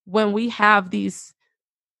when we have these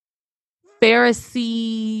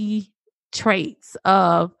Pharisee traits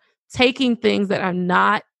of taking things that are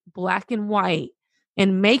not black and white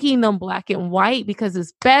and making them black and white because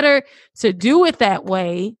it's better to do it that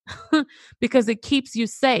way because it keeps you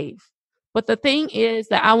safe. But the thing is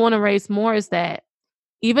that I want to raise more is that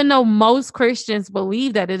even though most Christians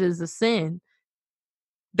believe that it is a sin,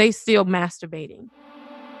 they still masturbating.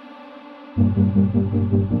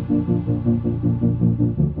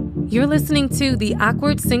 You're listening to the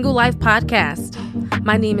Awkward Single Life podcast.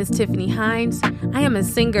 My name is Tiffany Hines. I am a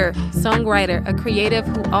singer, songwriter, a creative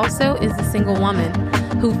who also is a single woman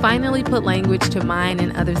who finally put language to mine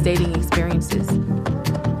and others' dating experiences.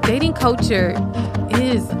 Dating culture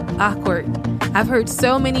is awkward. I've heard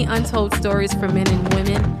so many untold stories from men and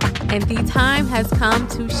women, and the time has come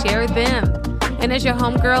to share them. And as your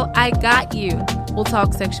homegirl, I got you. We'll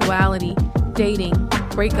talk sexuality, dating,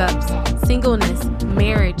 breakups, singleness,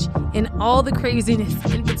 marriage, and all the craziness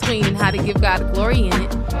in between and how to give God glory in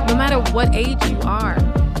it. No matter what age you are,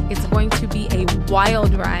 it's going to be a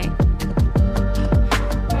wild ride.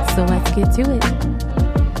 So let's get to it.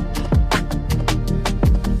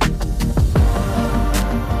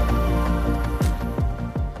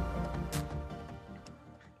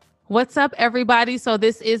 What's up, everybody? So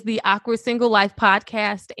this is the Awkward Single Life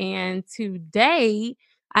podcast, and today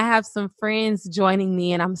I have some friends joining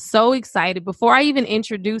me, and I'm so excited. Before I even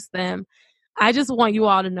introduce them, I just want you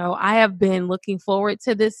all to know I have been looking forward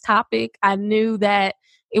to this topic. I knew that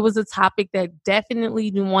it was a topic that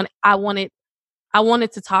definitely I wanted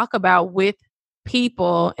to talk about with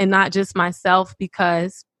people and not just myself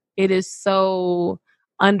because it is so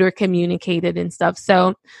under-communicated and stuff.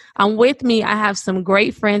 So with me, I have some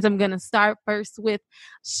great friends. I'm going to start first with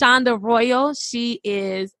Shonda Royall. She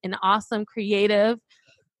is an awesome creative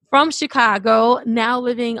from Chicago, now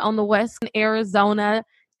living on the West in Arizona,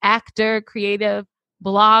 actor, creative,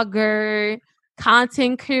 blogger,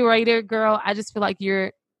 content curator. Girl, I just feel like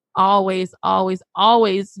you're always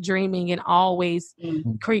dreaming and always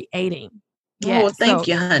creating. Yeah, thank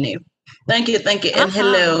you, honey. Thank you. And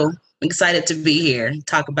hello. I'm excited to be here and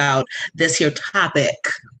talk about this here topic.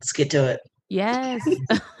 Let's get to it. Yes.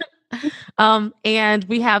 And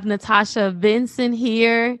we have Natasha Vinson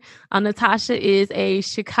here. Natasha is a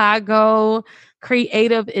Chicago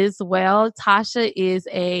creative as well. Tasha is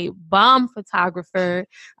a bomb photographer.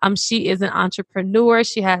 She is an entrepreneur.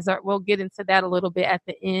 She has we'll get into that a little bit at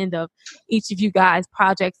the end of each of you guys'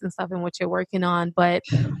 projects and stuff and what you're working on. But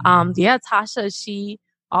Tasha, she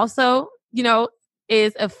also,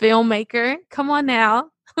 is a filmmaker. Come on now.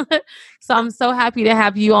 So I'm so happy to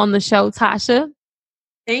have you on the show, Tasha.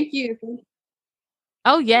 Thank you.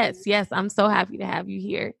 Oh, yes. I'm so happy to have you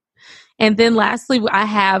here. And then lastly, I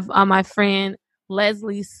have my friend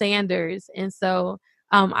Leslie Sanders. And so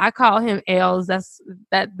I call him Els.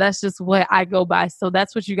 That's just what I go by. So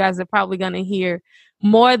that's what you guys are probably going to hear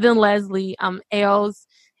more than Leslie. Els.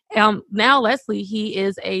 Now Leslie, he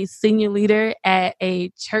is a senior leader at a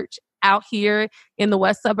church out here in the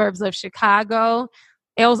west suburbs of Chicago.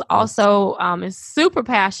 Els also is super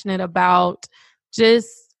passionate about just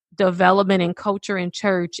development and culture in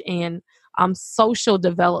church and social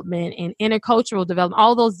development and intercultural development,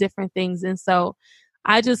 all those different things. And so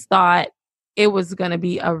I just thought it was going to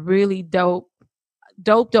be a really dope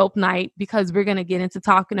night because we're going to get into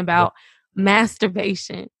talking about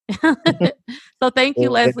masturbation. So thank you,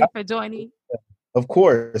 Leslie, for joining. Of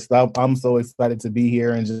course. I'm so excited to be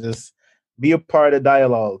here and just be a part of the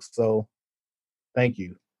dialogue. So thank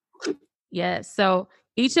you. Yes. So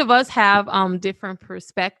each of us have different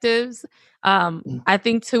perspectives. I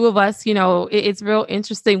think two of us, it's real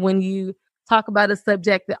interesting when you talk about a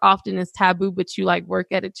subject that often is taboo, but you work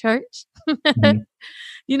at a church.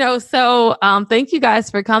 Mm-hmm. So thank you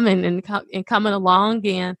guys for coming and coming along.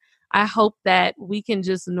 And I hope that we can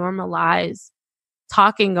just normalize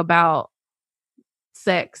talking about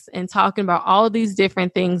sex and talking about all of these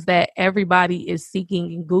different things that everybody is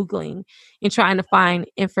seeking and Googling and trying to find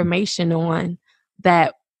information on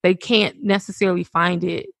that they can't necessarily find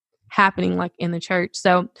it happening in the church.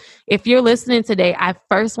 So if you're listening today, I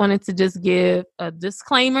first wanted to just give a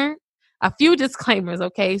few disclaimers.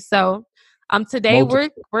 Okay. So today we're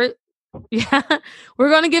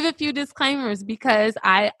going to give a few disclaimers because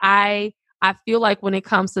I feel like when it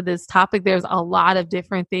comes to this topic, there's a lot of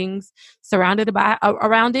different things surrounded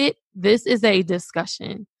around it. This is a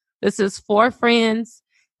discussion. This is for friends.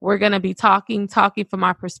 We're going to be talking from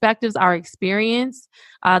our perspectives, our experience.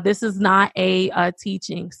 This is not a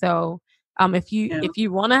teaching. So if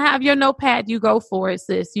you want to have your notepad, you go for it,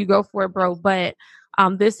 sis. You go for it, bro. But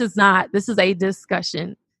this is a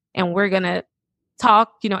discussion, and we're going to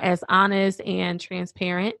talk, as honest and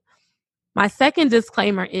transparent. My second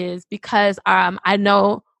disclaimer is because I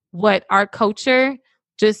know what our culture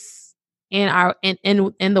just in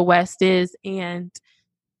the West is, and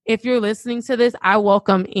if you're listening to this, I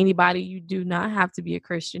welcome anybody. You do not have to be a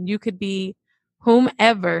Christian. You could be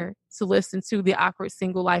whomever to listen to the Awkward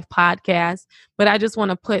Single Life podcast. But I just want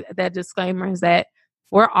to put that disclaimer is that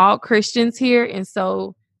we're all Christians here. And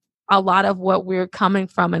so a lot of what we're coming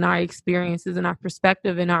from in our experiences and our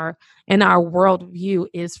perspective and our worldview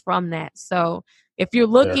is from that. So if you're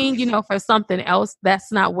looking, for something else,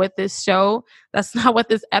 that's not what this show, that's not what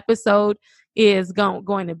this episode is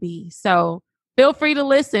going to be. So feel free to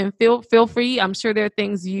listen. Feel free. I'm sure there are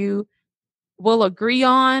things you will agree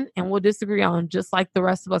on and we'll disagree on, just like the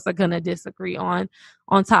rest of us are going to disagree on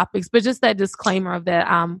topics. But just that disclaimer of that,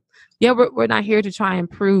 we're not here to try and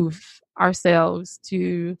prove ourselves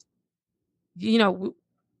to, no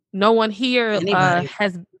one here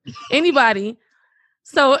has anybody.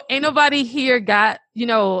 So ain't nobody here got,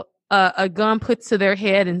 a gun put to their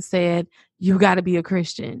head and said, you got to be a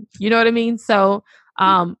Christian. You know what I mean? So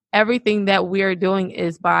everything that we're doing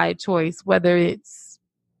is by choice, whether it's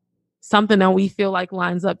something that we feel like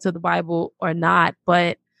lines up to the Bible or not.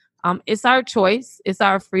 But it's our choice. It's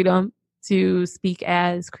our freedom to speak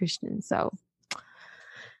as Christians. So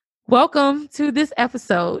welcome to this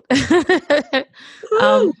episode.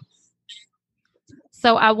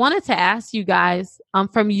 So I wanted to ask you guys,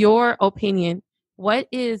 from your opinion, what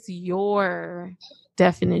is your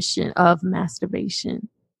definition of masturbation?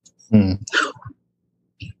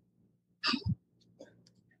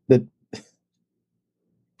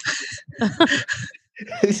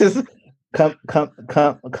 It's just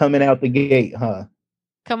coming out the gate, huh?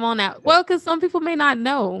 Come on out. Well, because some people may not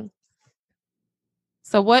know.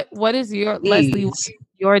 So what is your Leslie? What is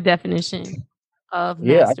your definition of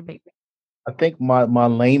masturbation? I think my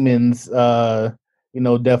layman's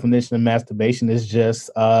definition of masturbation is just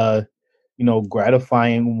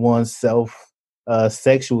gratifying oneself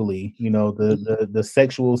sexually. The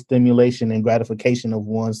sexual stimulation and gratification of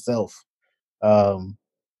oneself. However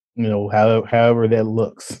that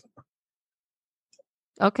looks.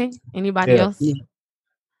 Okay. Anybody else? Yeah.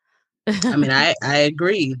 I mean, I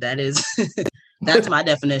agree. That's my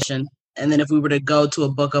definition. And then if we were to go to a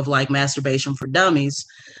book of like masturbation for dummies,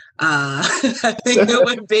 I think it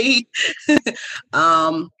would be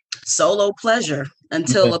solo pleasure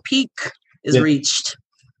until a peak is reached.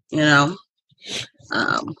 So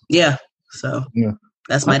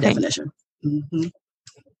that's my definition. Mm-hmm.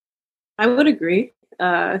 I would agree.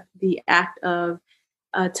 The act of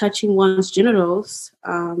touching one's genitals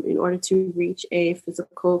in order to reach a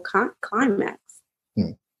physical climax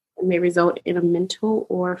may result in a mental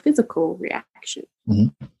or physical reaction.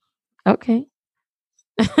 Mm-hmm. Okay.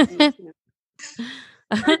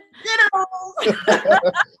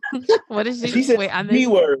 What is she said? Wait, I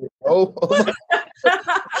missed word. Oh.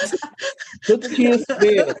 Put the kids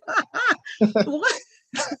there. What?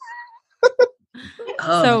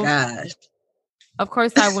 Oh gosh. Of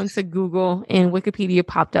course, I went to Google and Wikipedia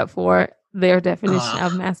popped up for their definition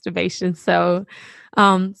of masturbation. So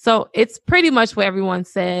it's pretty much what everyone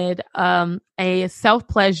said. A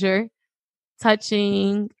self-pleasure,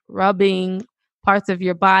 touching, rubbing parts of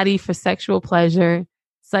your body for sexual pleasure,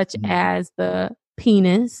 such as the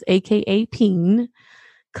penis, aka peen,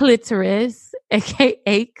 clitoris,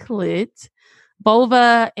 aka clit,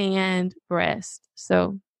 vulva, and breast.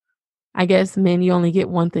 So I guess men, you only get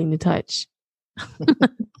one thing to touch.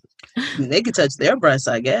 They could touch their breasts,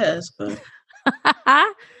 I guess. But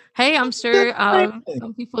hey, I'm sure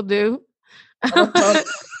some people do. I don't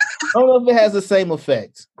know if it has the same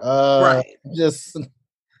effect. Right. Just.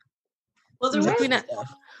 Well,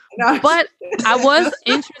 but I was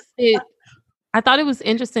interested. I thought it was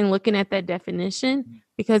interesting looking at that definition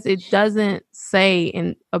because it doesn't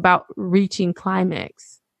say about reaching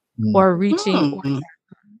climax or reaching orgasm.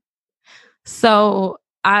 So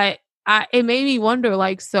it made me wonder,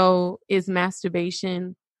 like, so is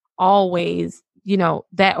masturbation always,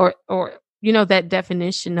 that or that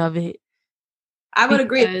definition of it? I would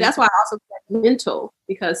agree. That's why I also said mental,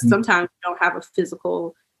 because sometimes you don't have a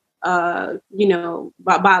physical,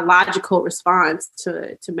 biological response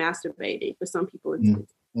to masturbating. For some people, it's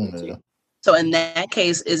So in that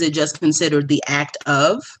case, is it just considered the act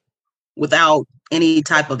of, without any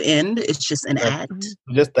type of end? It's just an act.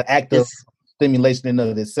 Just the act of stimulation in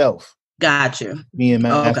of itself. Gotcha. Being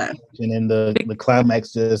masturbation and the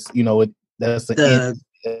climax, just that's the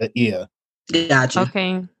end. Yeah. Gotcha.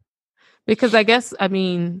 Okay. Because I guess,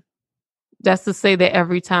 that's to say that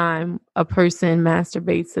every time a person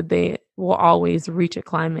masturbates, that they will always reach a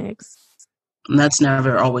climax. And that's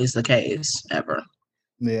never always the case, ever.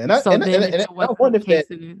 Yeah, and I So and, then, and, and I what's wonder the if that.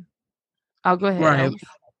 case then? I'll go ahead. Right.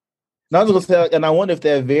 No, I was gonna say, and I wonder if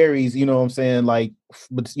that varies. You know what I'm saying? Like,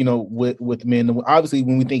 but with men, obviously,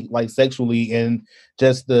 when we think like sexually and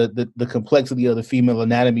just the complexity of the female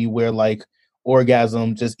anatomy, where like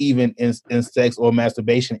orgasm, just even in sex or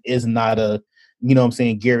masturbation, is not a what I'm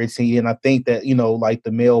saying, guarantee. And I think that like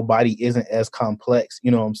the male body isn't as complex.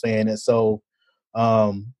 You know what I'm saying? And so,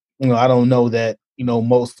 I don't know that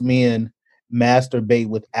most men masturbate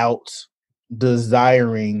without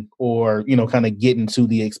desiring or kind of getting to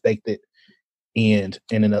the expected end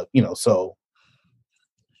and up so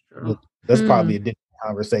True. that's probably a different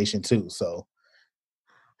conversation too. So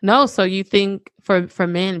No, so you think for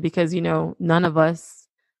men, because none of us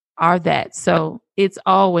are that, so it's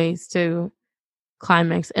always to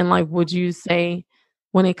climax. And like, would you say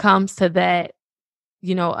when it comes to that,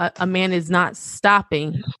 a man is not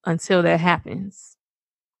stopping until that happens?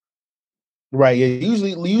 right, yeah,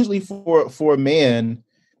 usually for a man,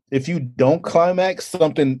 if you don't climax,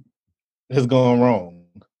 something has gone wrong.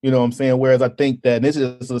 You know what I'm saying? Whereas I think that, and this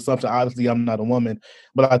is an assumption, obviously I'm not a woman,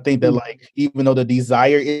 but I think that like, even though the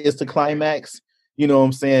desire is to climax, you know what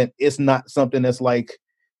I'm saying, it's not something that's like,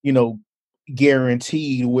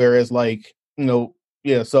 guaranteed. Whereas like,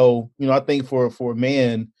 yeah, so I think for a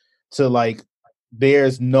man to like,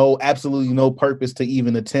 there's absolutely no purpose to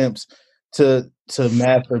even attempts to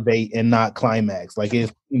masturbate and not climax. Like,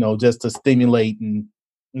 it's just to stimulate and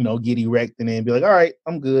get erect and then be like, all right,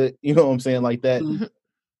 I'm good. You know what I'm saying? Like that.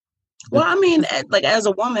 Well, I mean, like as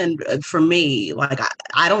a woman, for me, like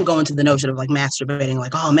I don't go into the notion of like masturbating,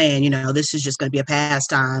 like, oh man, this is just going to be a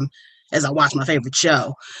pastime as I watch my favorite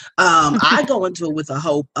show. I go into it with the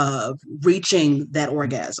hope of reaching that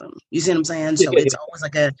orgasm. You see what I'm saying? So it's always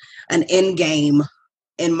like an end game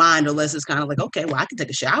in mind, unless it's kind of like, okay, well, I can take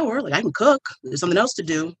a shower, like I can cook, there's something else to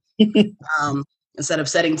do, instead of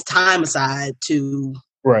setting time aside to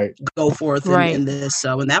right go forth Right. in this.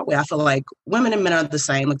 So in that way, I feel like women and men are the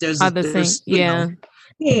same. Like there's Yeah.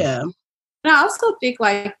 Yeah. And I also think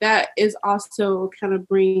like that is also kind of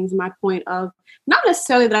brings my point of not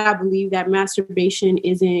necessarily that I believe that masturbation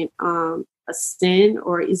isn't a sin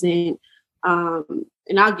or isn't,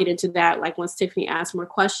 and I'll get into that like once Tiffany asks more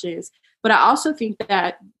questions. But I also think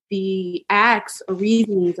that the acts or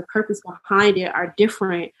reasons, the purpose behind it are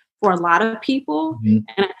different for a lot of people. Mhm.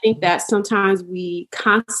 And I think that sometimes we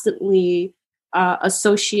constantly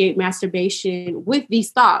associate masturbation with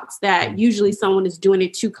these thoughts that usually someone is doing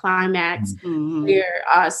it to climax, where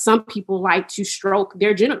some people like to stroke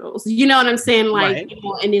their genitals. You know what I'm saying? Like,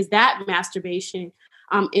 Right. And is that masturbation?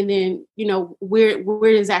 And then,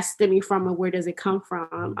 where is that stemming from and where does it come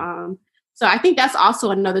from? So I think that's also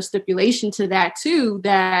another stipulation to that too,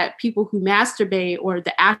 that people who masturbate or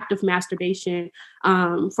the act of masturbation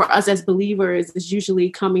for us as believers is usually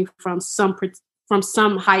coming from some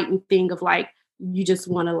heightened thing of like, you just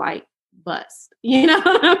want to like bust, just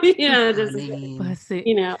Bust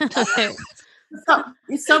it. so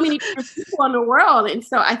there's so many different people in the world. And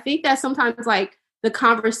so I think that sometimes like the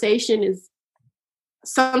conversation is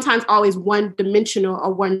sometimes always one dimensional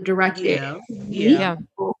or one directed. Yeah.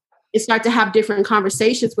 And start to have different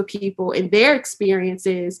conversations with people and their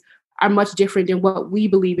experiences are much different than what we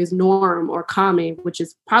believe is norm or common, which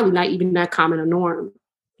is probably not even that common a norm.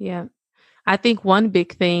 Yeah. I think one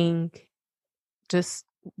big thing just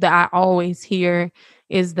that I always hear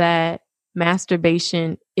is that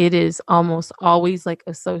masturbation, it is almost always like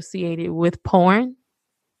associated with porn.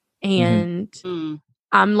 And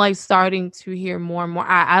I'm like starting to hear more and more.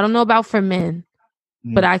 I don't know about for men,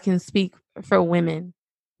 but I can speak for women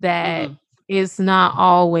that is not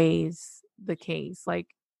always the case. Like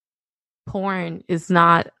porn is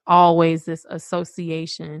not always this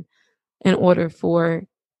association in order for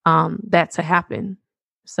that to happen.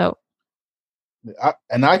 So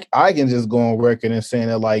I can just go on record and saying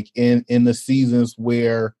that like in the seasons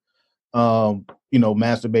where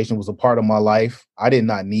masturbation was a part of my life, I did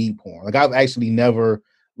not need porn. Like I've actually never,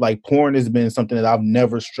 like, porn has been something that I've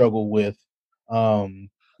never struggled with.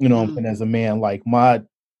 As a man, like my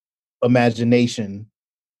imagination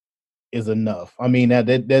is enough. I mean,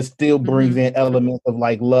 that still brings in elements of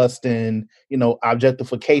like lust and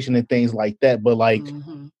objectification and things like that. But like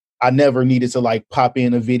I never needed to like pop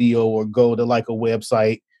in a video or go to like a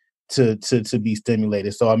website to be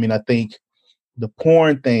stimulated. So I mean, I think the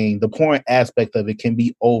porn aspect of it can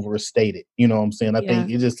be overstated. You know what I'm saying? I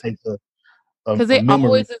think it just takes a because it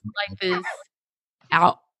always is like this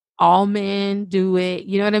all men do it.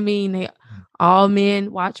 You know what I mean? All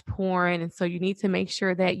men watch porn. And so you need to make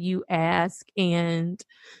sure that you ask. And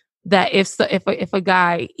that if a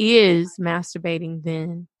guy is masturbating,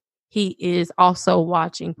 then he is also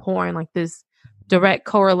watching porn. Like this direct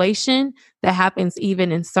correlation that happens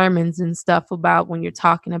even in sermons and stuff about when you're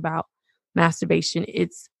talking about masturbation.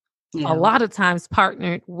 It's a lot of times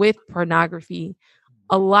partnered with pornography,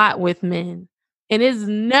 a lot with men, and is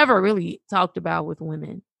never really talked about with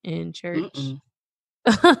women in church.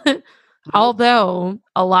 Although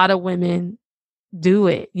a lot of women do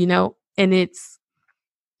it, you know, and it's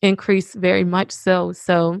increased very much so.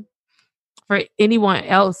 So for anyone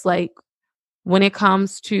else, like when it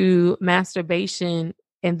comes to masturbation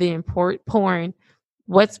and then porn,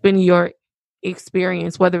 what's been your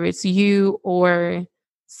experience, whether it's you or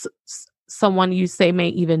someone you say may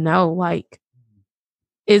even know? Like,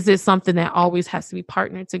 is this something that always has to be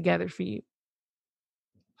partnered together for you?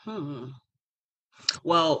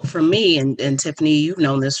 Well, for me, and Tiffany, you've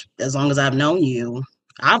known this as long as I've known you.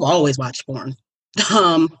 I've always watched porn.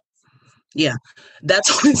 Yeah, that's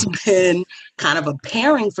always been kind of a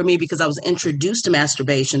pairing for me because I was introduced to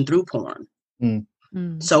masturbation through porn.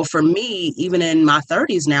 So for me, even in my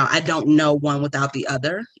 30s now, I don't know one without the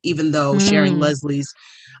other, even though sharing Leslie's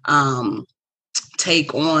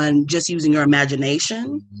take on just using your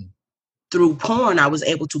imagination through porn, I was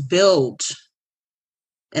able to build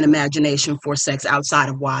an imagination for sex outside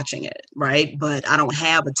of watching it, right? But I don't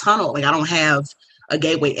have a tunnel, like I don't have a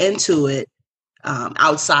gateway into it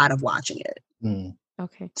outside of watching it.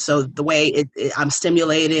 Okay. So the way I'm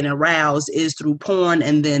stimulated and aroused is through porn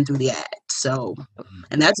and then through the act. So,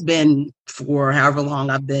 and that's been for however long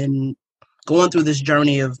I've been going through this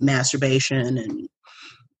journey of masturbation and,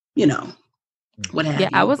 you know, what have you.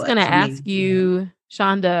 I was going to ask you,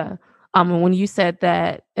 Shonda, when you said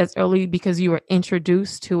that as early because you were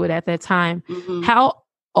introduced to it at that time, how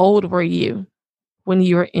old were you when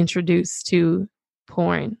you were introduced to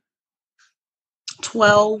porn?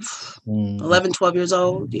 11, 12 years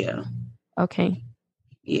old. Yeah. Okay.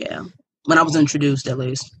 Yeah. When I was introduced, at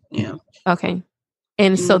least. Yeah. Okay.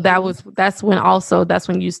 And so that's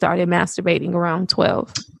when you started masturbating, around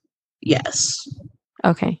 12. Yes.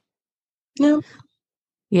 Okay. Yeah.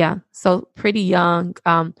 Yeah. So pretty young.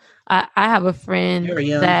 I have a friend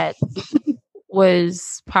that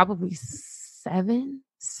was probably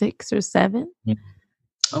 6 or 7.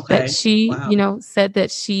 Okay. That she, you know, said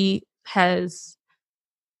that she has,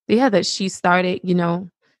 that she started, you know,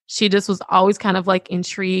 she just was always kind of like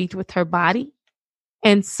intrigued with her body.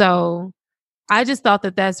 And so I just thought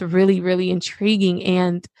that that's really, really intriguing.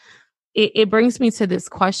 And it brings me to this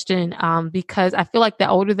question because I feel like the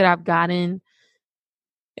older that I've gotten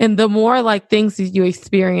and the more like things that you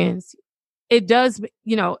experience, it does,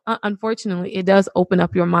 you know, unfortunately, it does open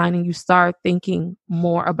up your mind and you start thinking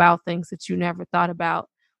more about things that you never thought about.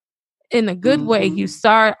 In a good way, you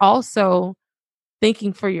start also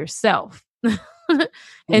thinking for yourself.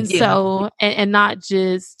 And so, and not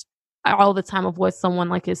just all the time of what someone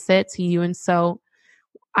like has said to you. And so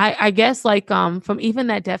I guess like from even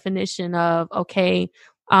that definition of, okay,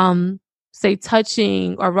 say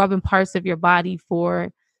touching or rubbing parts of your body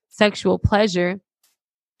for sexual pleasure,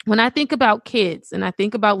 when I think about kids and I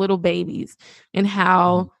think about little babies and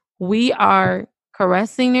how we are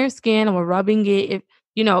caressing their skin or rubbing it, if,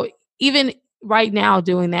 you know, even right now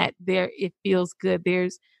doing that, it feels good.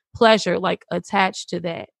 There's pleasure like attached to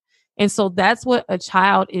that. And so that's what a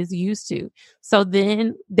child is used to. So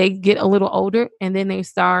then they get a little older and then they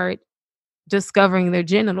discovering their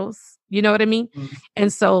genitals. You know what I mean?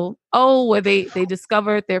 And so, where they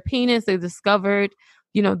discovered their penis, they discovered,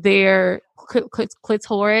 you know, their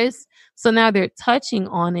clitoris. So now they're touching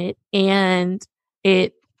on it and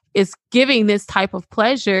it is giving this type of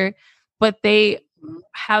pleasure, but they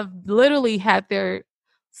have literally had their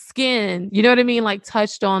skin, you know what I mean? Like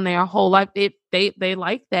touched on their whole life. They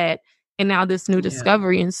like that. And now this new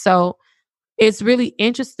discovery. And so it's really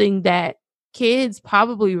interesting that kids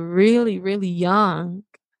probably really, really young,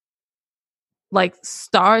 like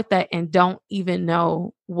start that and don't even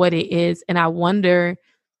know what it is. And I wonder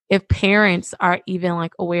if parents are even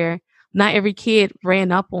like aware. Not every kid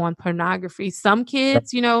ran up on pornography. Some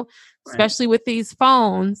kids, you know, especially with these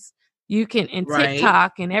phones, you can, and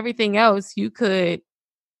TikTok and everything else, you could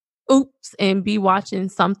and be watching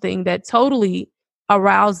something that totally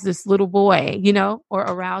aroused this little boy, you know, or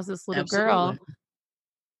aroused this little girl.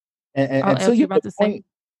 And to your point,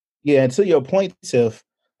 and to your point, Tiff,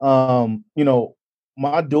 you know,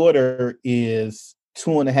 my daughter is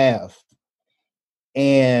 2.5,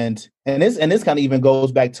 and this kind of even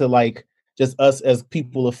goes back to like just us as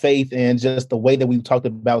people of faith and just the way that we've talked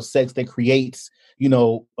about sex that creates, you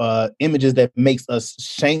know, images that makes us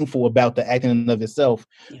shameful about the acting of itself.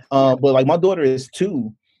 But like my daughter is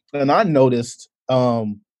 2, And I noticed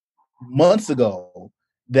months ago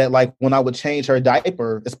that like when I would change her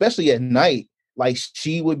diaper, especially at night, like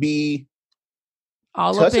she would be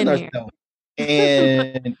all touching up in herself.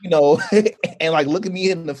 And and like look at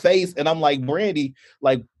me in the face, and I'm like, Brandy,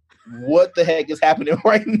 like, what the heck is happening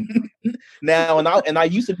right now? And I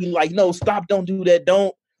used to be like, no, stop, don't do that,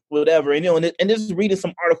 don't whatever. And and just reading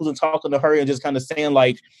some articles and talking to her and just kind of saying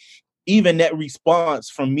like, even that response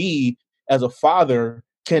from me as a father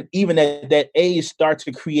can even at that age start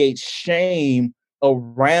to create shame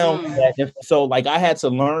around that. And so like I had to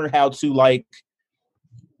learn how to like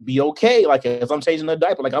be okay, like as I'm changing her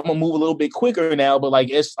diaper, like I'm gonna move a little bit quicker now, but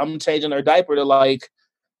like I'm changing her diaper to like,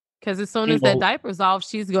 because as soon as that diaper's off,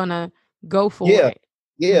 she's gonna go for it.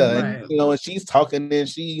 Yeah, and and she's talking and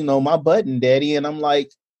she, my button, daddy, and I'm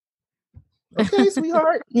like, okay,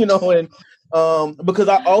 sweetheart, and because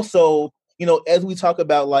I also, as we talk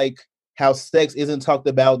about like how sex isn't talked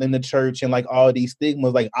about in the church and like all these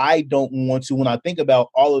stigmas, like I don't want to, when I think about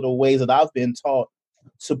all of the ways that I've been taught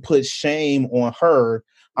to put shame on her,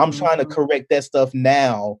 I'm trying to correct that stuff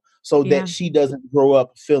now so that she doesn't grow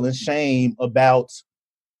up feeling shame about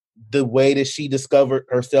the way that she discovered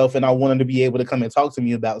herself. And I want her to be able to come and talk to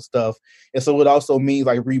me about stuff. And so it also means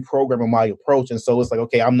like reprogramming my approach. And so it's like,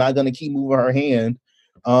 okay, I'm not going to keep moving her hand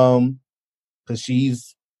because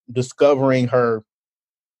she's discovering her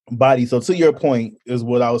body. So to your point is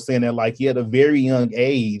what I was saying, that like, at a very young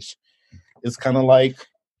age, it's kind of like,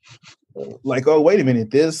 oh, wait a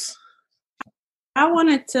minute, this. I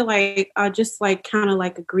wanted to just kind of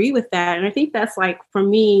agree with that. And I think that's for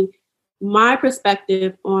me, my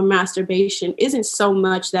perspective on masturbation isn't so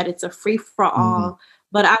much that it's a free for all,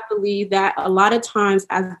 but I believe that a lot of times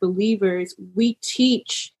as believers, we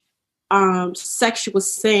teach sexual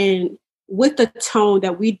sin with the tone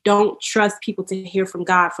that we don't trust people to hear from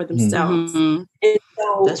God for themselves. And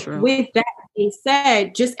so with that being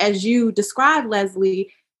said, just as you described,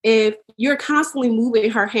 Leslie, if you're constantly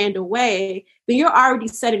moving her hand away, then you're already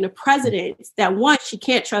setting the precedence that one, she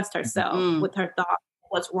can't trust herself with her thoughts,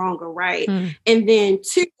 what's wrong or right. And then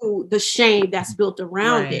two, the shame that's built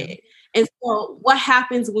around it. And so what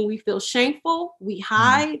happens when we feel shameful? We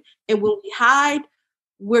hide. And when we hide,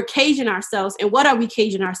 we're caging ourselves. And what are we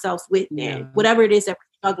caging ourselves with then? Whatever it is that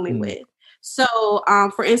we're struggling with. So,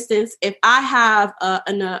 for instance, if I have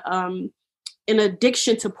an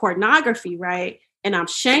addiction to pornography, right, and I'm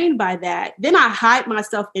shamed by that, then I hide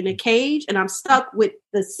myself in a cage and I'm stuck with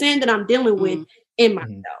the sin that I'm dealing with in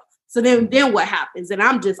myself. So then what happens? And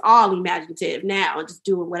I'm just all imaginative now and just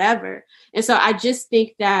doing whatever. And so I just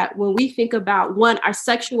think that when we think about our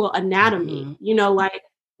sexual anatomy,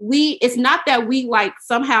 it's not that we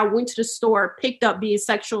somehow went to the store, picked up being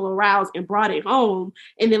sexual aroused and brought it home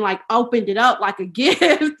and then opened it up like a gift,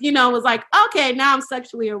 was like, okay, now I'm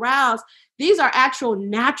sexually aroused. These are actual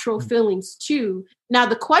natural feelings too. Now,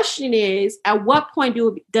 the question is, at what point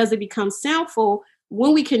does it become sinful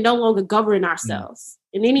when we can no longer govern ourselves?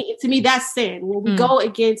 And to me, that's sin. When we go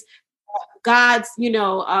against God's,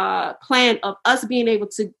 plan of us being able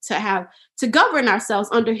to govern ourselves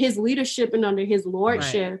under his leadership and under his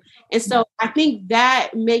lordship. Right. And so I think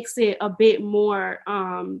that makes it a bit more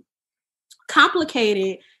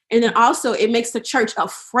complicated. And then also it makes the church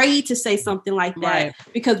afraid to say something like that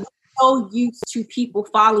because we're so used to people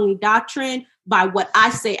following doctrine by what I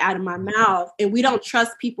say out of my mouth. And we don't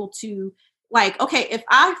trust people to okay, if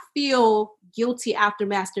I feel guilty after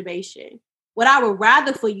masturbation, what I would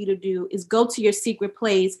rather for you to do is go to your secret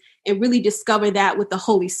place and really discover that with the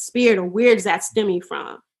Holy Spirit, or where is that stemming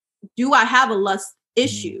from? Do I have a lust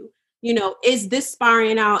issue? Is this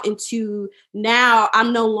spiraling out into now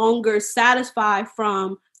I'm no longer satisfied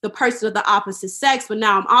from the person of the opposite sex, but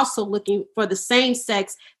now I'm also looking for the same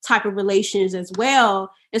sex type of relations as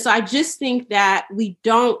well. And so I just think that we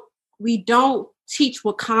don't teach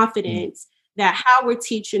with confidence that how we're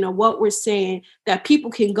teaching or what we're saying, that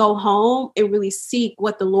people can go home and really seek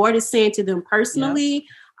what the Lord is saying to them personally.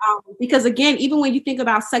 Yeah. Because again, even when you think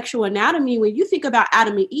about sexual anatomy, when you think about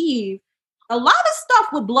Adam and Eve, a lot of stuff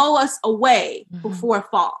would blow us away before the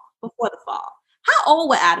fall. How old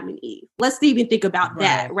were Adam and Eve? Let's even think about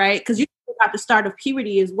that, right? Because you think about the start of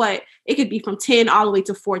puberty is what? It could be from 10 all the way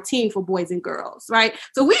to 14 for boys and girls, right?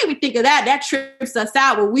 So we even think of that trips us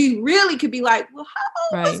out, where we really could be like, well,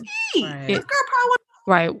 how old was he? Right. This girl probably was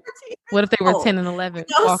 14, What if they were 10 and 11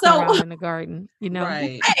 walking around in the garden,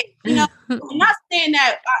 Right. I'm not saying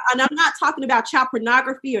that, and I'm not talking about child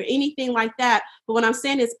pornography or anything like that, but what I'm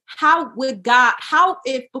saying is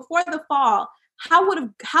if before the fall, how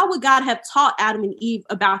would God have taught Adam and Eve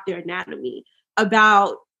about their anatomy,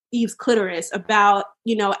 about Eve's clitoris, about,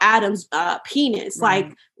 Adam's penis.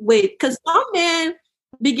 Right. Like, because some men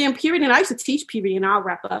begin puberty, and I used to teach puberty, and I'll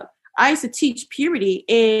wrap up. I used to teach puberty,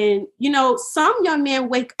 and, some young men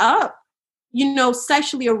wake up,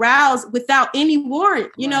 sexually aroused without any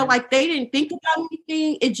warrant, like they didn't think about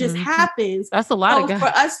anything. It just happens. That's a lot of guys. For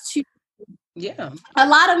us to, a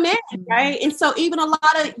lot of men, right? And so even a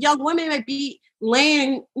lot of young women may be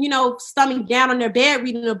laying, stomach down on their bed,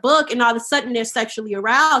 reading a book, and all of a sudden they're sexually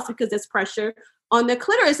aroused because there's pressure on their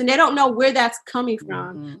clitoris and they don't know where that's coming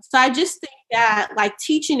from. So I just think that, like,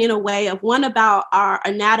 teaching in a way of one about our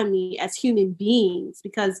anatomy as human beings,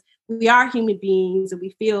 because we are human beings and we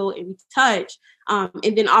feel and we touch.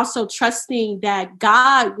 And then also trusting that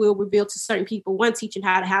God will reveal to certain people, one, teaching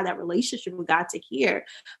how to have that relationship with God to hear.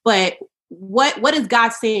 But what is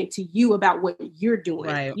God saying to you about what you're doing?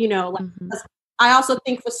 Right. I also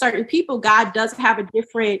think for certain people, God does have a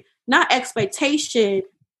different, not expectation,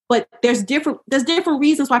 but there's different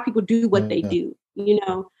reasons why people do what they do,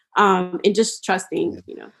 and just trusting,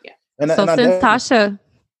 And since Tasha,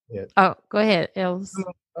 oh, go ahead, Els.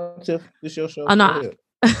 It's your show. Oh, no.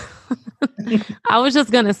 I was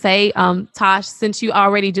just going to say, Tosh, since you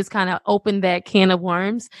already just kind of opened that can of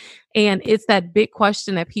worms, and it's that big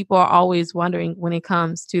question that people are always wondering when it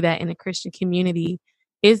comes to that in the Christian community,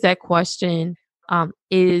 is that question,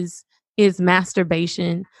 is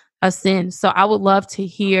masturbation a sin? So I would love to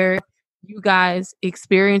hear you guys'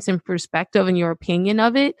 experience and perspective and your opinion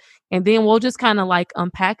of it. And then we'll just kind of like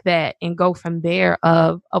unpack that and go from there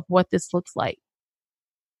of what this looks like.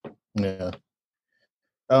 Yeah.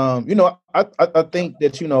 I think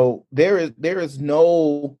that, there is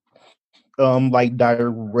no like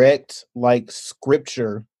direct like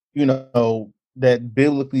scripture, that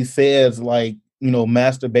biblically says like,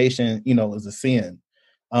 masturbation, is a sin.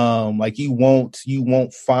 Like you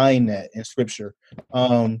won't find that in scripture.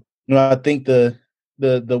 I think the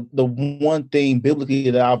one thing biblically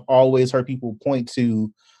that I've always heard people point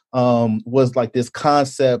to was like this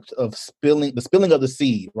concept of the spilling of the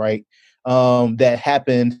seed, right? That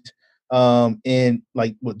happened in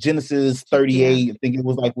like Genesis 38. I think it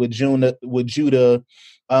was like with Judah.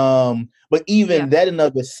 But even that in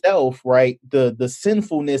of itself, right? The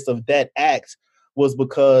sinfulness of that act was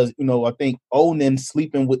because, I think Onan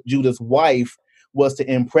sleeping with Judah's wife was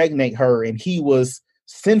to impregnate her, and he was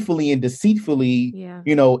sinfully and deceitfully,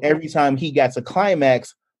 every time he got to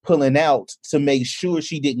climax, pulling out to make sure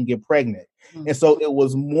she didn't get pregnant. And so it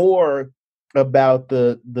was more about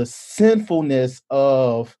the sinfulness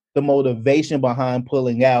of the motivation behind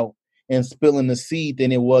pulling out and spilling the seed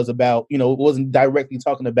than it was about, it wasn't directly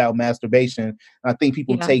talking about masturbation. I think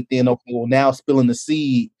people take then, okay, well, now spilling the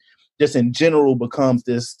seed just in general becomes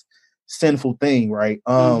this sinful thing, right?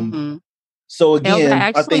 So again, I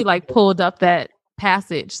actually think, like pulled up that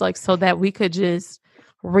passage, like, so that we could just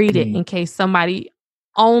read it in case somebody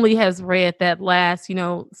only has read that last,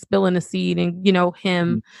 spilling the seed and,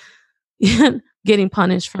 him getting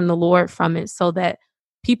punished from the Lord from it, so that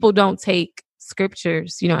people don't take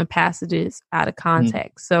scriptures, and passages out of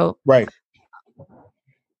context. So, right.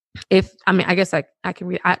 I guess I can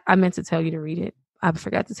read. I meant to tell you to read it. I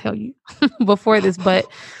forgot to tell you before this, but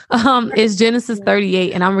it's Genesis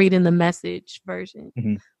 38, and I'm reading the Message version.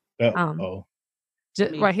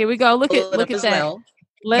 Right, here we go. Look at that.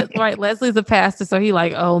 Right, Leslie's a pastor, so he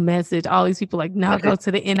like, oh, Message. All these people like, now go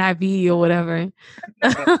to the NIV or whatever.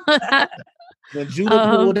 When Judah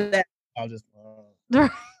pulled that, I'll just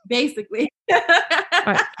basically.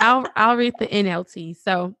 Right, I'll read the NLT.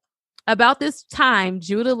 So, about this time,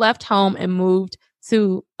 Judah left home and moved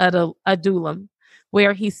to Adullam,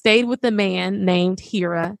 where he stayed with a man named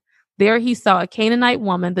Hira. There he saw a Canaanite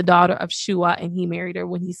woman, the daughter of Shua, and he married her.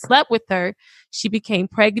 When he slept with her, she became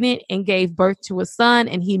pregnant and gave birth to a son,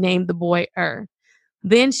 and he named the boy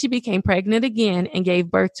Then she became pregnant again and gave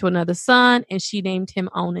birth to another son, and she named him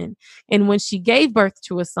Onan. And when she gave birth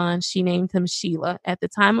to a son, she named him Shelah. At the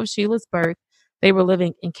time of Shelah's birth, they were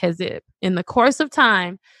living in Kezib. In the course of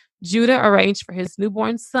time, Judah arranged for his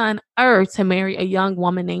newborn son, to marry a young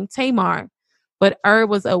woman named Tamar. But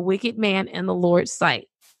was a wicked man in the Lord's sight.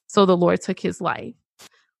 So the Lord took his life.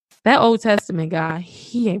 That Old Testament guy,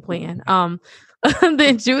 he ain't playing.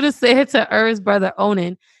 Then Judah said to Er's brother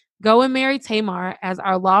Onan, go and marry Tamar, as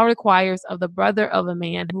our law requires of the brother of a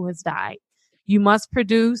man who has died. You must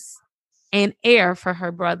produce an heir for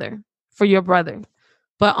your brother.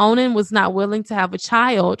 But Onan was not willing to have a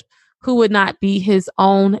child who would not be his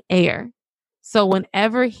own heir. So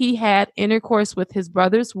whenever he had intercourse with his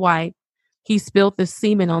brother's wife, he spilled the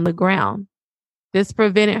semen on the ground. This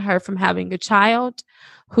prevented her from having a child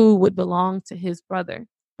who would belong to his brother.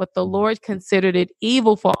 but the Lord considered it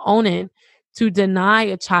evil for Onan to deny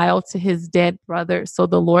a child to his dead brother. So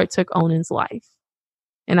the Lord took Onan's life.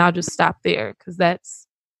 And I'll just stop there because that's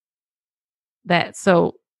that.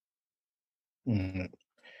 So Dang.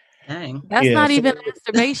 That's not even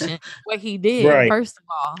masturbation, what he did, Right. first of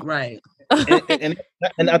all. Right.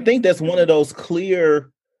 and I think that's one of those clear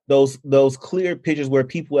pictures where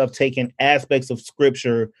people have taken aspects of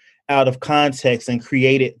scripture out of context and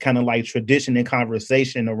created kind of like tradition and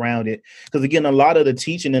conversation around it. Because again, a lot of the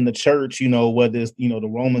teaching in the church, whether it's, the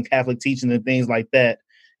Roman Catholic teaching and things like that,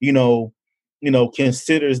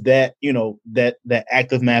 considers that, that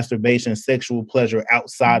act of masturbation, sexual pleasure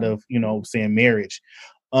outside of, saying marriage.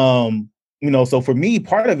 So for me,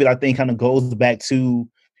 part of it, I think, kind of goes back to,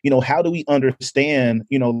 how do we understand,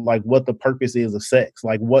 like what the purpose is of sex?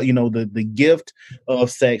 Like what, the gift of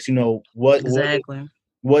sex, Exactly.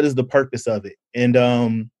 what is the purpose of it? And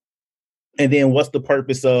then what's the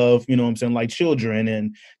purpose of, like children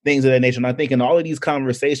and things of that nature? And I think in all of these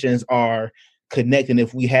conversations are connecting.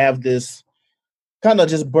 If we have this kind of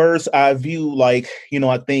just bird's eye view, like,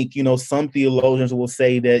 I think, some theologians will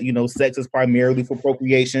say that, sex is primarily for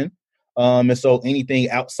procreation. And so anything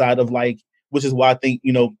outside of which is why I think,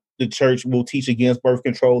 the church will teach against birth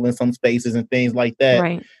control in some spaces and things like that.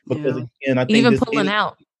 Right. Because again, I think even pulling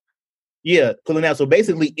out. Yeah, pulling out. So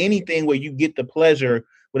basically anything where you get the pleasure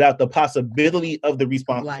without the possibility of the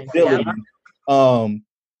responsibility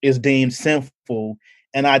is deemed sinful.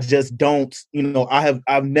 And I just don't,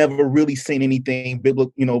 I've never really seen anything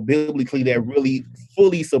biblically that really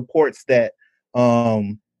fully supports that,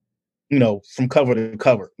 from cover to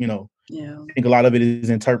cover, Yeah. I think a lot of it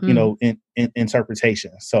is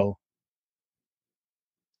interpretation. So,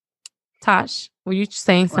 Tosh, were you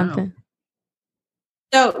saying something?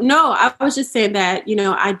 So, no, I was just saying that,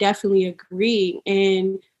 I definitely agree.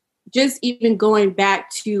 And just even going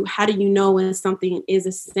back to how do you know when something is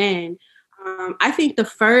a sin? I think the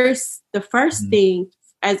first thing,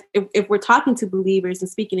 as if we're talking to believers and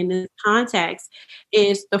speaking in this context,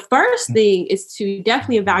 is the first thing is to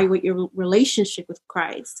definitely evaluate your relationship with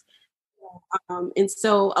Christ. And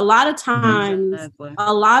so a lot of times,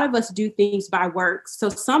 a lot of us do things by works. So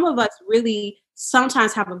some of us really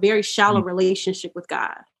sometimes have a very shallow relationship with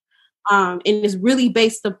God. And it's really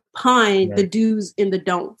based upon the do's and the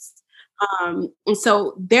don'ts. And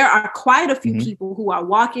so there are quite a few people who are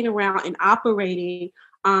walking around and operating,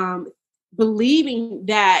 believing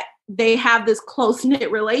that they have this close-knit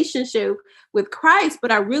relationship with Christ,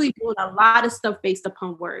 but are really doing a lot of stuff based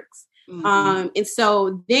upon works. And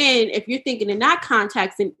so then if you're thinking in that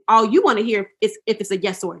context, and all you want to hear is if it's a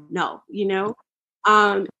yes or a no,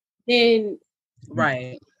 then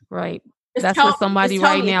right. That's for somebody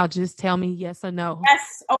right now. Just tell me yes or no.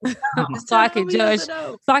 Yes. Oh, no. So I can judge.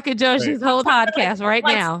 So I can judge this whole podcast right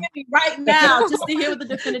now. Right now, just to hear what the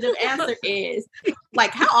definitive answer is.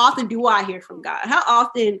 Like, how often do I hear from God? How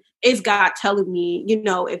often is God telling me,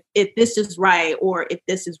 if this is right or if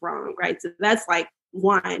this is wrong, right? So that's like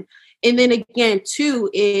one. And then again, two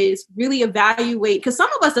is really evaluate, because some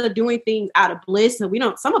of us are doing things out of bliss, and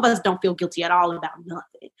some of us don't feel guilty at all about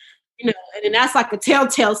nothing. And then that's like a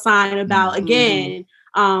telltale sign about, again,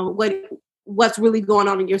 what's really going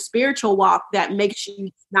on in your spiritual walk that makes you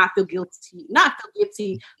not feel guilty,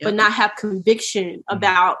 but not have conviction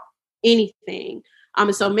about anything.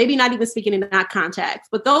 And so maybe not even speaking in that context,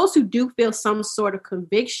 but those who do feel some sort of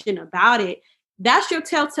conviction about it, that's your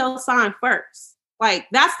telltale sign first. Like,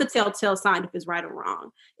 that's the telltale sign if it's right or wrong,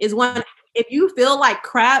 is when, if you feel like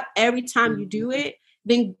crap every time you do it,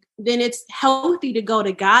 then it's healthy to go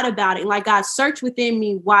to God about it. And like, God, search within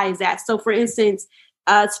me. Why is that? So for instance,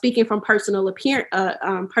 speaking from personal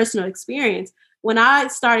experience, when I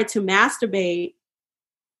started to masturbate,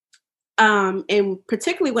 and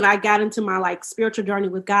particularly when I got into my spiritual journey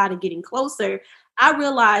with God and getting closer, I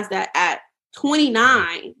realized that at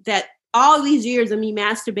 29, that all these years of me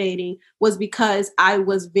masturbating was because I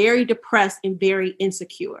was very depressed and very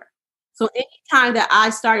insecure. So anytime that I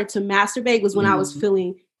started to masturbate was when I was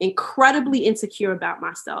feeling incredibly insecure about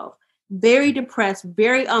myself, very depressed,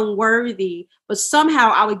 very unworthy, but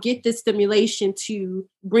somehow I would get this stimulation to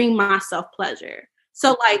bring myself pleasure.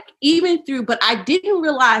 So but I didn't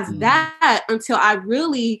realize that until I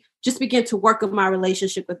really just began to work on my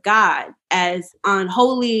relationship with God, as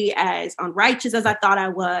unholy, as unrighteous as I thought I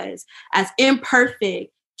was, as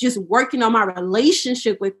imperfect, just working on my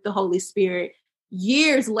relationship with the Holy Spirit.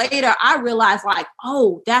 Years later, I realized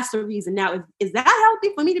that's the reason. Now, is that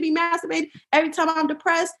healthy for me to be masturbating every time I'm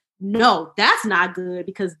depressed? no, that's not good,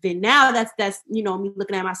 because then now that's me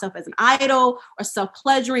looking at myself as an idol or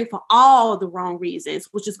self-pleasuring for all the wrong reasons,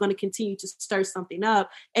 which is going to continue to stir something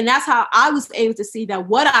up. And that's how I was able to see that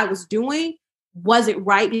what I was doing wasn't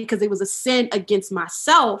right, because it was a sin against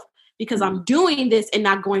myself, because I'm doing this and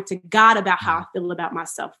not going to God about how I feel about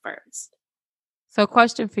myself first. So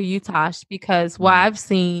question for you, Tosh, because what I've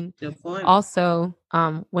seen also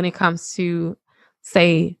when it comes to,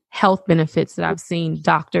 say, health benefits that I've seen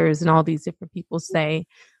doctors and all these different people say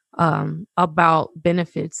about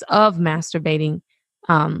benefits of masturbating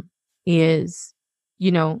is,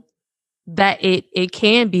 that it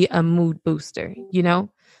can be a mood booster,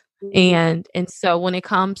 And so when it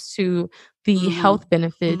comes to the health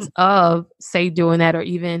benefits of, say, doing that, or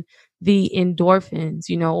even the endorphins,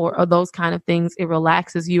 or those kind of things, it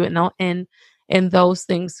relaxes you and those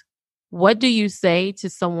things. What do you say to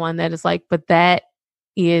someone that is like, but that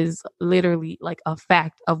is literally like a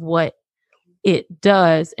fact of what it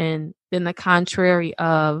does? And then the contrary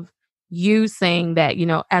of you saying that,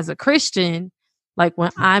 as a Christian, like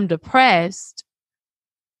when I'm depressed,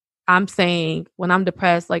 I'm saying when I'm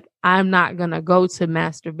depressed, like I'm not going to go to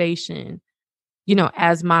masturbation,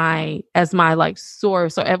 as my like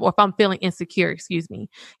source, or if I'm feeling insecure,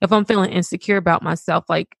 if I'm feeling insecure about myself,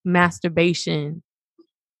 like masturbation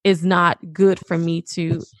is not good for me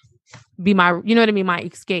to be my, my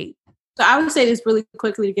escape. So I would say this really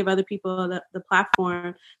quickly to give other people the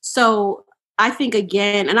platform. So I think,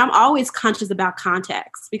 again, and I'm always conscious about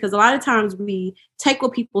context, because a lot of times we take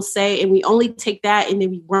what people say and we only take that and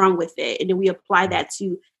then we run with it. And then we apply that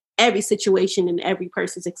to every situation and every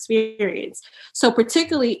person's experience. So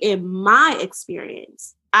particularly in my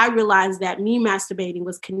experience, I realized that me masturbating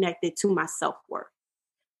was connected to my self-worth.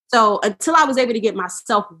 So until I was able to get my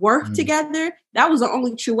self-worth together, that was the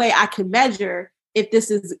only true way I could measure if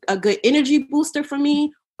this is a good energy booster for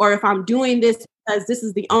me, or if I'm doing this because this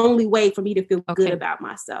is the only way for me to feel good about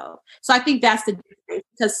myself. So I think that's the difference,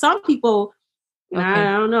 because some people, I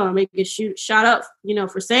don't know, I may get shot up,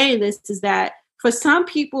 for saying this, is that for some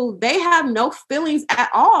people, they have no feelings at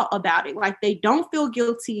all about it. Like they don't feel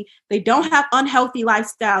guilty. They don't have unhealthy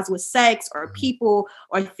lifestyles with sex or people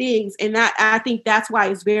or things. And that, I think that's why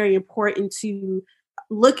it's very important to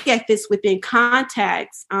look at this within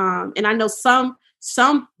context. And I know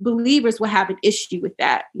some believers will have an issue with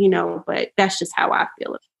that, but that's just how I feel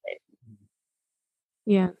about it.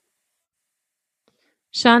 Yeah.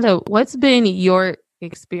 Shonda, what's been your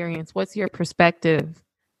experience? What's your perspective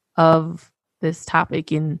of this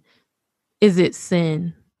topic, and is it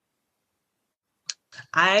sin?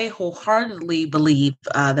 I wholeheartedly believe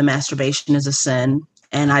that masturbation is a sin,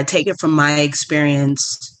 and I take it from my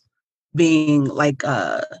experience being like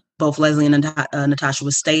both Leslie and Natasha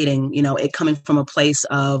was stating, it coming from a place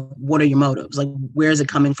of what are your motives? Like, where is it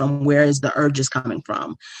coming from? Where is the urges coming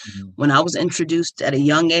from? When I was introduced at a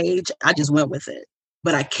young age, I just went with it.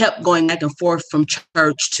 But I kept going back and forth from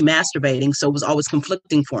church to masturbating, so it was always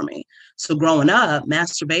conflicting for me. So growing up,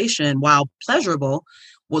 masturbation, while pleasurable,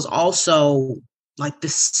 was also like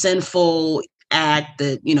this sinful act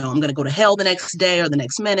that, I'm going to go to hell the next day or the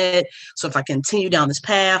next minute. So if I continue down this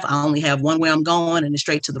path, I only have one way I'm going, and it's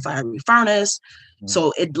straight to the fiery furnace.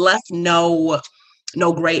 So it left no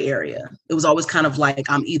gray area. It was always kind of like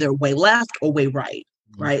I'm either way left or way right.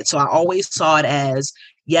 Right. So I always saw it as,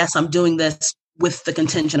 yes, I'm doing this with the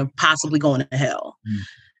contention of possibly going to hell.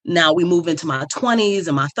 Now we move into my 20s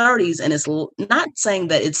and my 30s, and it's not saying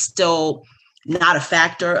that it's still not a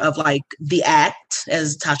factor of like the act,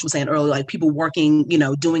 as Tasha was saying earlier, like people working,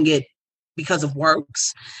 doing it because of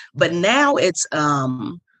works. But now it's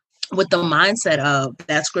with the mindset of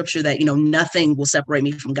that scripture that, nothing will separate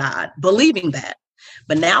me from God, believing that.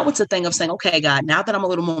 But now it's a thing of saying, okay, God, now that I'm a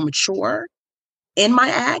little more mature in my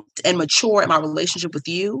act and mature in my relationship with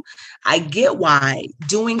you, I get why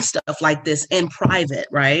doing stuff like this in private,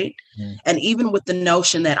 right? And even with the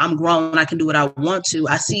notion that I'm grown, I can do what I want to,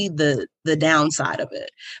 I see the downside of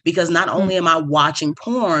it, because not only am I watching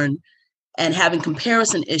porn and having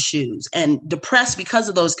comparison issues and depressed because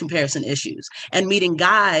of those comparison issues, and meeting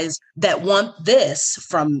guys that want this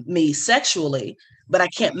from me sexually, but I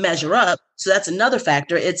can't measure up. So that's another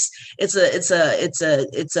factor. It's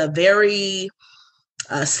a very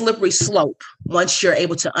slippery slope once you're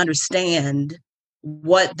able to understand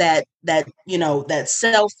what that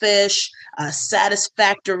selfish,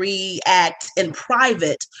 satisfactory act in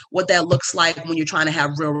private, what that looks like when you're trying to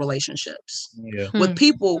have real relationships with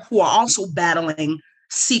people who are also battling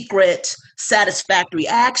secret, satisfactory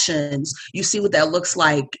actions. You see what that looks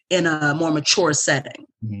like in a more mature setting.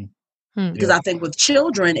 Because I think with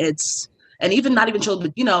children, it's and even not even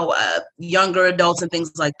children, younger adults and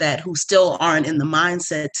things like that who still aren't in the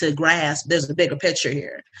mindset to grasp there's a bigger picture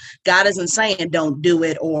here. God isn't saying don't do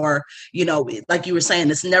it, or, like you were saying,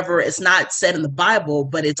 it's not said in the Bible,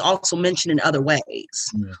 but it's also mentioned in other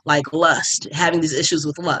ways, like lust, having these issues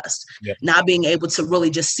with lust, not being able to really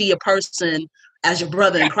just see a person as your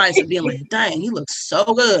brother in Christ and being like, dang, he looks so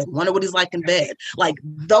good. Wonder what he's like in bed. Like,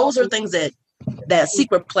 those are things that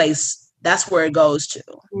secret place, that's where it goes to.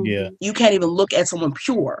 Yeah. You can't even look at someone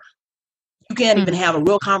pure. You can't even have a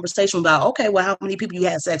real conversation about, okay, well, how many people you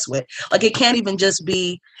had sex with? Like, it can't even just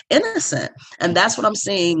be innocent. And that's what I'm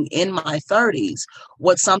seeing in my 30s,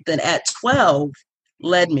 what something at 12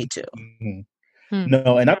 led me to.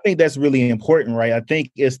 No, and I think that's really important, right? I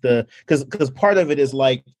think it's because part of it is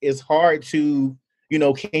like, it's hard to,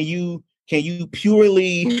 can you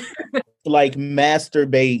purely like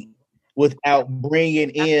masturbate without bringing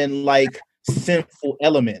in like sinful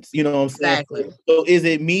elements? You know what I'm saying? Exactly. So is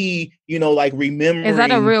it me, like remembering? Is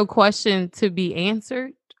that a real question to be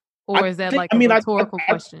answered? Or is that like a rhetorical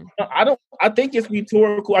question? I think it's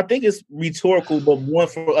rhetorical. I think it's rhetorical, but one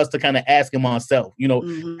for us to kind of ask him ourselves,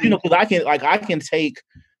 because I can take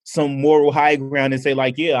some moral high ground and say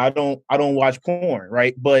like, yeah, I don't watch porn,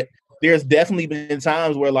 right? But there's definitely been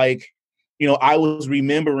times where like, I was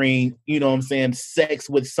remembering, sex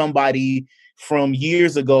with somebody from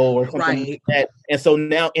years ago or something like that. And so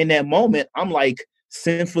now in that moment, I'm like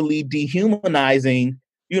sinfully dehumanizing,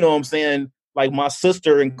 like my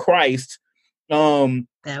sister in Christ, to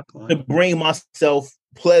bring myself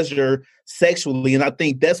pleasure sexually. And I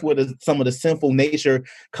think that's where some of the sinful nature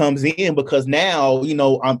comes in, because now,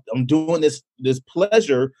 I'm doing this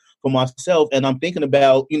pleasure for myself, and I'm thinking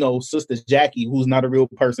about, Sister Jackie, who's not a real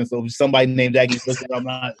person. So if somebody named Jackie, sister, I'm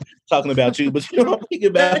not talking about you, but I'm thinking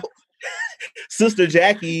about Sister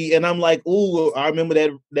Jackie, and I'm like, ooh, I remember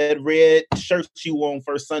that red shirt she wore on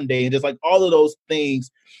first Sunday, and just like all of those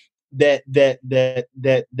things that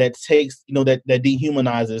takes, that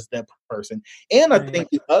dehumanizes that person. And I think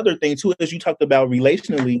the other thing too is you talked about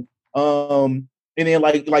relationally, and then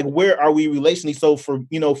like where are we relationally? So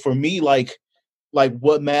for me, like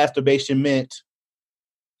what masturbation meant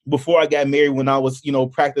before I got married, when I was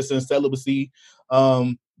practicing celibacy,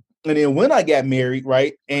 and then when I got married,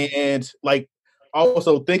 right, and like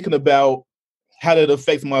also thinking about how that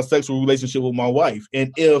affects my sexual relationship with my wife,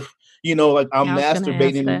 and if like I'm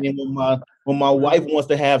masturbating, and then when my wife wants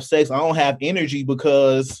to have sex, I don't have energy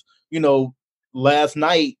because last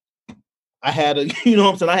night I had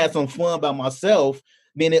I had some fun by myself.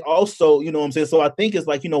 Then it also, so I think it's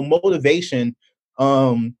like, motivation,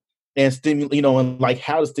 and stimulate, and like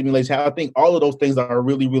how to stimulate, how I think all of those things are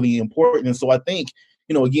really, really important. And so I think,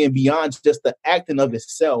 again, beyond just the acting of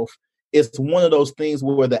itself, it's one of those things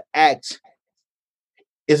where the act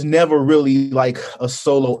is never really like a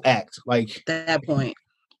solo act. Like that point.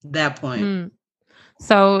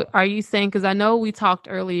 So are you saying, because I know we talked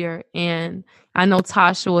earlier, and I know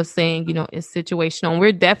Tasha was saying, it's situational.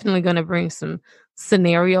 We're definitely going to bring some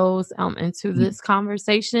scenarios into this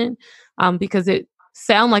conversation, because it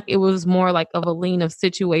sounded like it was more like of a lean of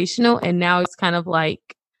situational, and now it's kind of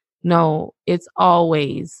like, no, it's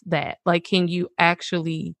always that. Like, can you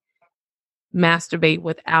actually masturbate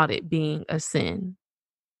without it being a sin?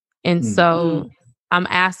 And so I'm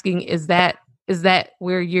asking, is that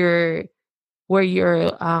where you're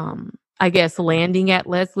I guess landing at,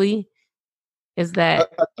 Leslie? Is that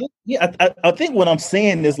I think what I'm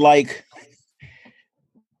saying is like,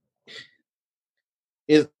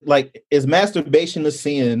 is masturbation a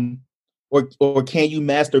sin, or can you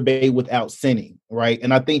masturbate without sinning, right?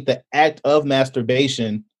 And I think the act of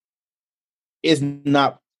masturbation is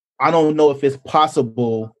not, I don't know if it's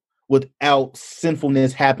possible without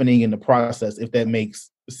sinfulness happening in the process, if that makes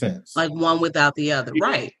sense. Like one without the other,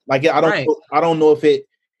 right? Like I don't know if it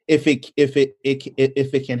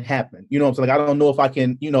can happen. You know what I'm saying? Like I don't know if I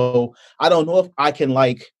can, I don't know if I can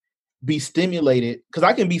like be stimulated, because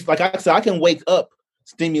I can be, like I said, I can wake up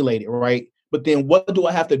stimulated, right? But then what do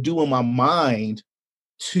I have to do in my mind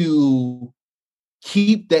to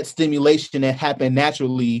keep that stimulation that happened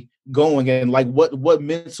naturally going? And like what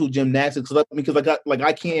mental gymnastics? Because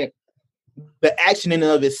I can't, the action in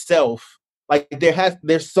and of itself, like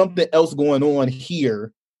there's something else going on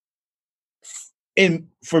here, and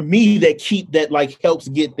for me that like helps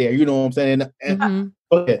get there. You know what I'm saying? And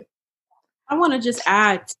okay. I want to just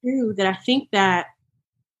add too that I think that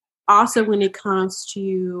also when it comes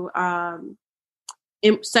to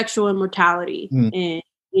sexual immortality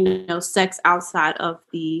and sex outside of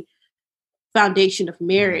the foundation of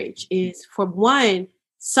marriage is, for one,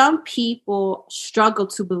 some people struggle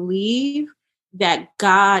to believe that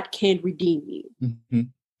God can redeem you. Mm-hmm.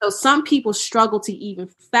 So some people struggle to even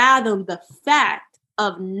fathom the fact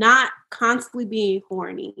of not constantly being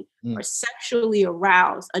horny or sexually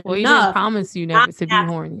aroused enough. Well, he didn't promise you never to be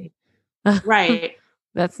horny. Right.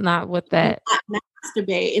 That's not what that. Not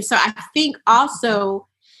masturbate. And so I think also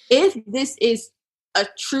if this is a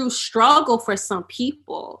true struggle for some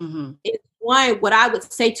people, it's one, what I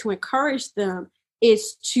would say to encourage them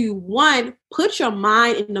is to, one, put your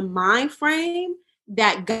mind in the mind frame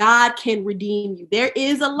that God can redeem you. There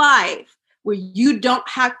is a life where you don't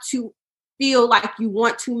have to feel like you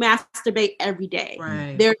want to masturbate every day.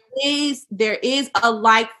 Right. There is a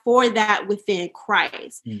life for that within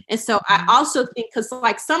Christ. And so I also think, because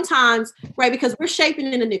like sometimes, right, because we're shaping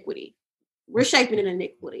in iniquity. We're shaping in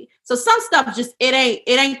iniquity. So some stuff just it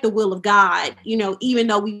ain't the will of God, you know, even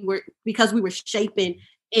though we were shaping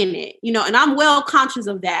in it, you know, and I'm well conscious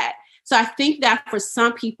of that. So I think that for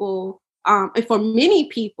some people, and for many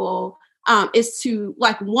people, is to,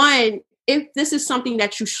 like, one, if this is something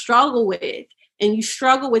that you struggle with and you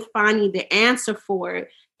struggle with finding the answer for it,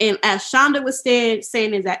 and as Shonda was saying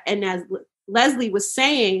is that, and as Leslie was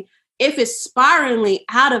saying, if it's spiraling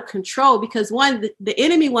out of control, because one, the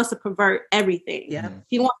enemy wants to pervert everything. Yeah.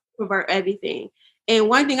 He wants to pervert everything. And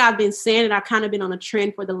one thing I've been saying, and I've kind of been on a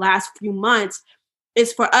trend for the last few months,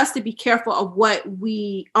 is for us to be careful of what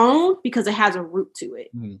we own, because it has a root to it.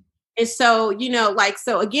 And so, you know, like,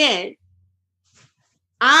 so again,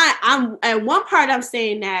 I'm at one part I'm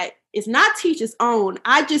saying that it's not teach its own.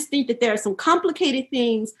 I just think that there are some complicated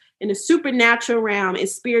things in the supernatural realm and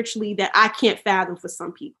spiritually that I can't fathom for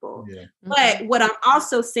some people. Yeah. But what I'm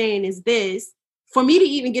also saying is this: for me to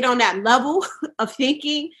even get on that level of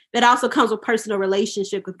thinking, that also comes with personal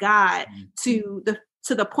relationship with God, to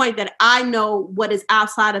the point that I know what is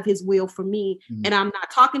outside of his will for me. And I'm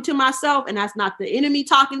not talking to myself, and that's not the enemy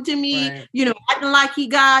talking to me, you know, acting like he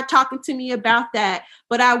God talking to me about that.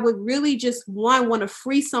 But I would really just want to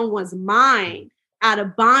free someone's mind out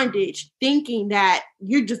of bondage, thinking that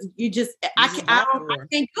I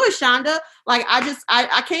can't do it, Shonda. Like,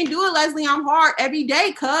 I can't do it, Leslie. I'm hard every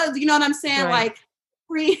day, cause you know what I'm saying? Like,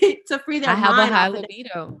 free their mind. I have a high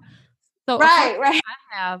libido. So right. I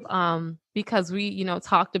have, because we, you know,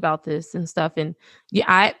 talked about this and stuff. And yeah,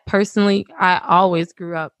 I always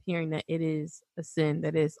grew up hearing that it is a sin,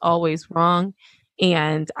 that is always wrong.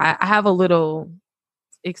 And I have a little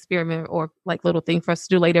experiment or like little thing for us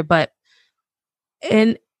to do later, but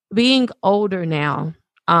in being older now,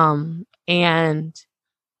 and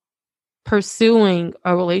pursuing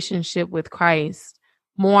a relationship with Christ,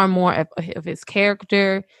 more and more of his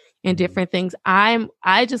character and different things, I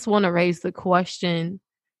just want to raise the question,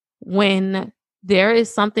 when there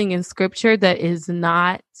is something in scripture that is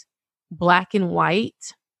not black and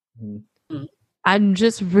white, I'm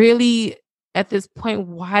just really at this point,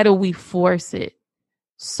 why do we force it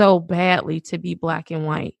so badly to be black and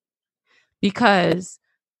white? Because,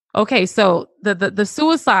 okay, so the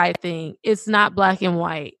suicide thing, it's not black and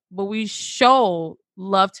white, but we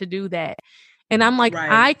love to do that. And I'm like,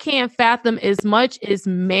 I can't fathom, as much as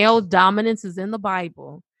male dominance is in the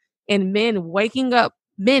Bible and men waking up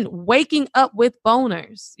with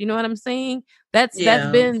boners. You know what I'm saying? That's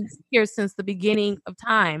been here since the beginning of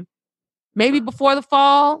time. Maybe before the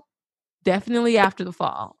fall, definitely after the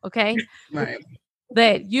fall. Okay. Right.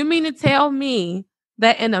 That you mean to tell me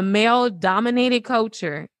that in a male dominated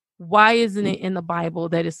culture, why isn't it in the Bible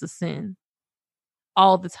that it's a sin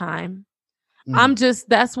all the time?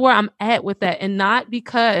 That's where I'm at with that. And not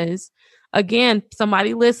because, again,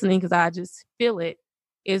 somebody listening, because I just feel it,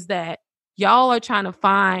 is that y'all are trying to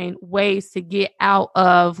find ways to get out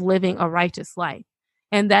of living a righteous life.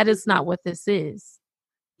 And that is not what this is.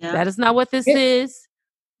 Yeah. That is not what this is.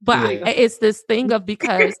 But it's this thing of,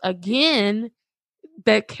 because, again,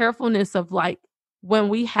 that carefulness of, like, when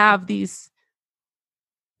we have these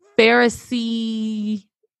Pharisee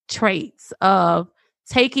traits of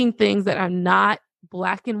taking things that are not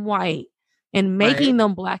black and white and making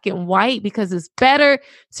them black and white, because it's better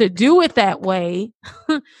to do it that way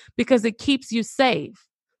because it keeps you safe.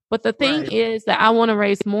 But the thing is that I want to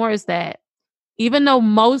raise more is that even though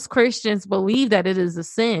most Christians believe that it is a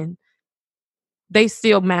sin, they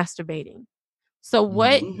still masturbating. So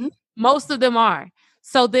what most of them are.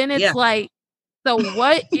 So then it's like, so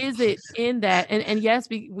what is it in that? And yes,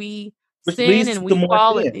 we sin and we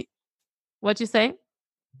fall. What you say?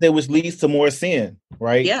 That which leads to more sin,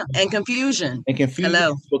 right? Yeah, and confusion.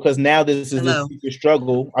 Hello. Because now this is a secret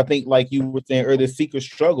struggle. I think, like you were saying earlier, secret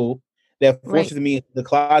struggle that forces me in the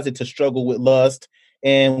closet to struggle with lust,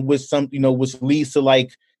 and with which leads to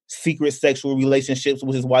like secret sexual relationships,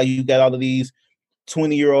 which is why you got all of these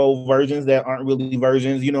 20-year-old virgins that aren't really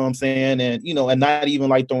virgins, you know what I'm saying? And, and not even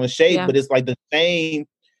like throwing shade, but it's like the same.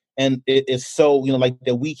 And it's so, like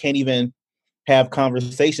that we can't even have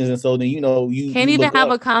conversations. And so then, you can't you even look have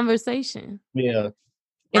up. a conversation. Yeah.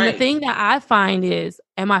 And the thing that I find is,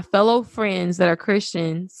 and my fellow friends that are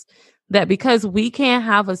Christians, that because we can't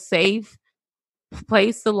have a safe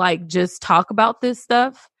place to like just talk about this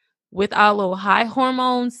stuff with our little high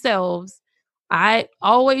hormone selves, I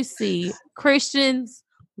always see Christians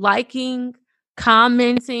liking,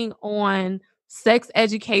 commenting on sex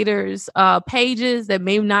educators' pages that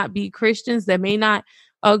may not be Christians, that may not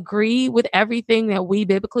agree with everything that we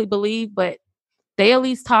biblically believe, but they at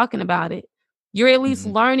least talking about it. You're at least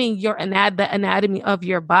learning the anatomy of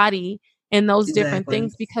your body and those different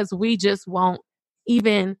things, because we just won't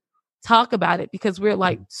even talk about it because we're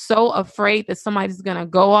like so afraid that somebody's going to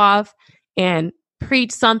go off and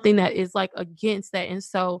preach something that is like against that. And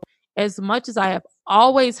so as much as I have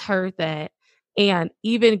always heard that, and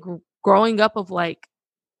even growing up of like,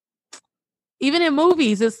 even in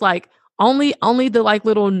movies, it's like only the like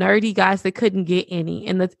little nerdy guys that couldn't get any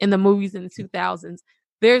in the movies in the 2000s.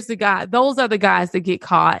 Those are the guys that get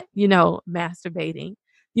caught, masturbating.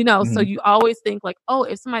 So you always think like, oh,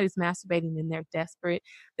 if somebody's masturbating and they're desperate,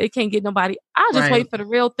 they can't get nobody, I'll just wait for the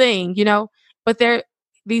real thing, But there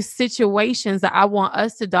these situations that I want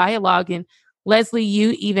us to dialogue. And Leslie,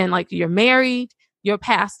 you even like, you're married, you're a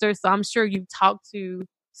pastor, so I'm sure you've talked to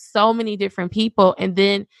so many different people. And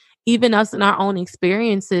then even us in our own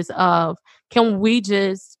experiences of, can we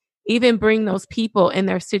just even bring those people and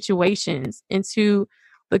their situations into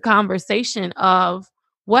the conversation of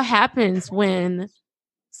what happens when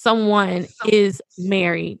someone is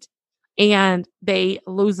married and they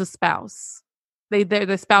lose a spouse.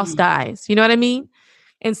 Their spouse dies. You know what I mean?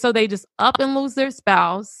 And so they just up and lose their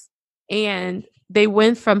spouse, and they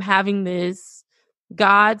went from having this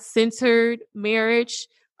God-centered marriage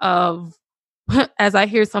of, as I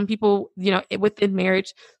hear some people, within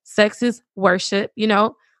marriage, sex is worship,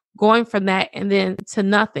 going from that and then to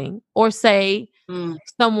nothing. Or say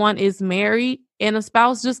someone is married and a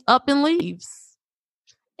spouse just up and leaves.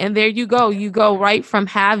 And there you go. You go right from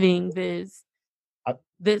having this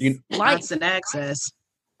life and access.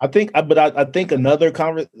 I think another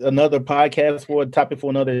podcast for a topic for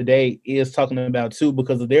another day is talking about too,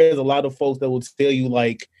 because there's a lot of folks that will tell you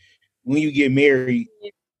like, when you get married,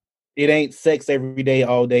 it ain't sex every day,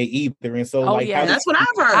 all day either. And so, that's what I've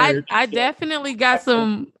heard. I definitely got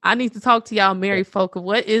some. I need to talk to y'all married folk.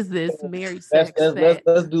 What is this married sex?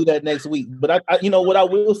 Let's do that next week. But I what I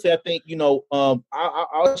will say, I think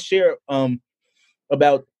I'll share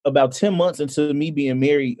about 10 months into me being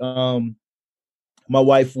married. My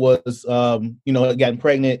wife was gotten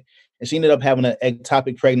pregnant, and she ended up having an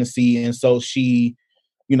ectopic pregnancy, and so she,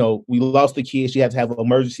 we lost the kid. She had to have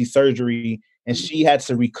emergency surgery, and she had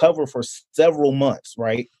to recover for several months,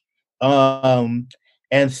 right? And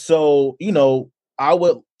so, I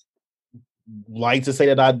would like to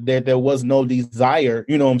say that there was no desire,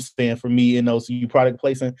 what I'm saying, for me in those product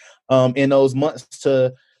placement in those months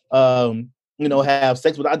to have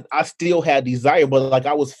sex, but I still had desire, but like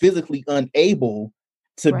I was physically unable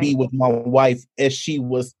to be with my wife as she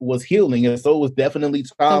was healing. And so it was definitely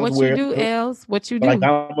times where what you do? Like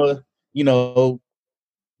I'm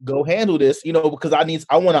go handle this, because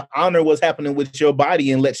I want to honor what's happening with your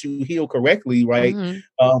body and let you heal correctly, right?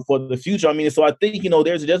 For the future. I mean, so I think,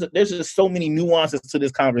 there's just so many nuances to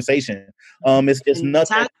this conversation. It's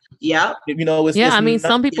nothing. Yeah. I mean,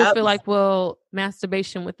 some people feel like, well,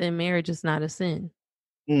 masturbation within marriage is not a sin.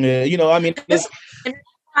 Yeah, I mean,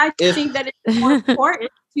 I think that it's more important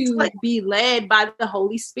to be led by the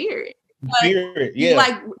Holy Spirit. Spirit,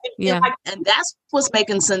 yeah. And that's what's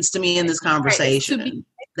making sense to me in this conversation.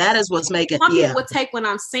 That is what's making. Some people would take what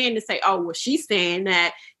I'm saying to say, "Oh, well, she's saying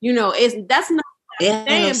that." That's not what I'm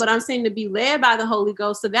saying, but I'm saying to be led by the Holy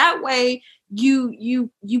Ghost, so that way you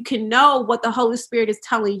can know what the Holy Spirit is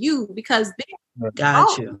telling you, because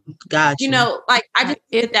got you. Like I just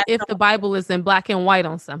if the Bible is in black and white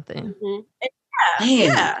on something.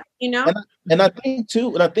 And I think too,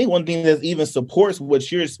 one thing that even supports what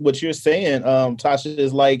you're saying, Tasha,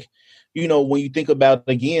 is like, when you think about,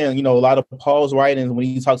 again, a lot of Paul's writings, when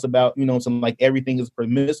he talks about, something like everything is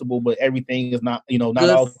permissible, but everything is not, not good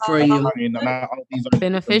all for you. Not all things are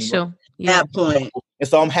beneficial. That point. And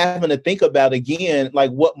so I'm having to think about, again, like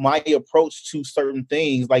what my approach to certain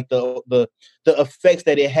things, like the effects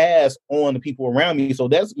that it has on the people around me. So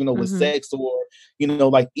that's, with sex, or,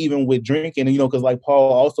 like even with drinking, and, because like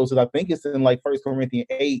Paul also says, I think it's in like 1 Corinthians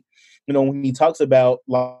 8, when he talks about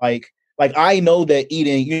like like I know that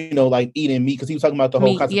eating, like eating meat, because he was talking about the whole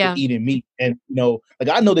Meat, concept yeah. of eating meat, and like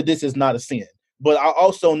I know that this is not a sin, but I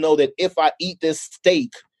also know that if I eat this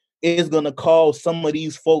steak, it's gonna cause some of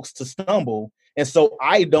these folks to stumble, and so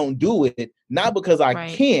I don't do it, not because I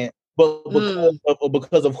can't, but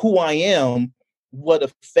because of who I am, what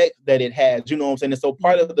effect that it has. You know what I'm saying? And so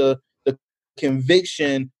part of the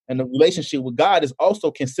conviction and the relationship with God is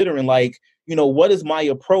also considering, like, what is my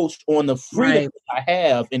approach on the freedom that I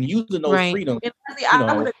have, and using those freedoms.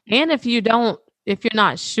 And if you're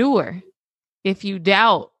not sure, if you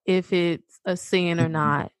doubt if it's a sin or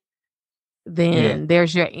not, then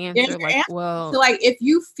there's your answer. Well, so like if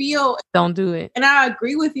you feel, don't do it. And I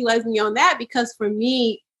agree with you, Leslie, on that, because for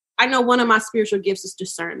me, I know one of my spiritual gifts is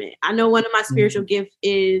discernment. I know one of my spiritual gifts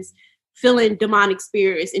is feeling demonic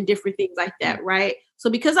spirits and different things like that, right? So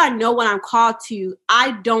because I know what I'm called to,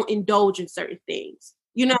 I don't indulge in certain things.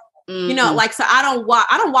 Like, so I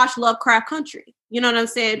don't watch Lovecraft Country. You know what I'm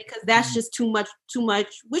saying? Because that's just too much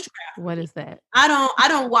witchcraft. What is that? I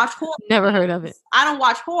don't watch horror. Never heard of it. I don't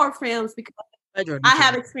watch horror films because I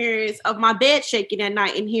have experience of my bed shaking at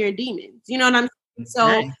night and hearing demons. You know what I'm saying?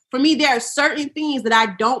 So for me, there are certain things that I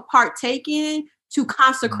don't partake in to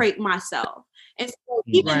consecrate myself. And so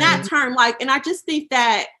even that term, like, and I just think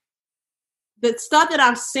that the stuff that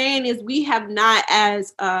I'm saying is we have not,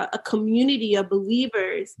 as a community of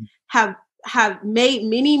believers, have made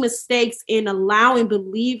many mistakes in allowing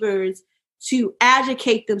believers to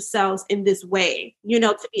educate themselves in this way,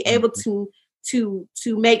 to be able to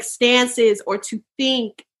make stances or to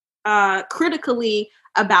think critically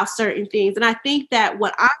about certain things. And I think that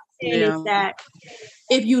what I'm saying is that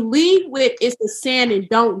if you lead with it's a sin and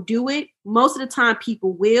don't do it, most of the time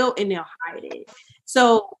people will, and they'll hide it.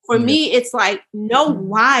 So for me, it's like, know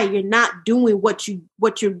why you're not doing what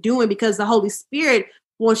you're doing, because the Holy Spirit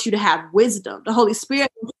wants you to have wisdom. The Holy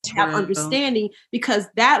Spirit wants you to have understanding, because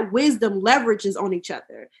that wisdom leverages on each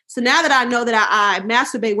other. So now that I know that I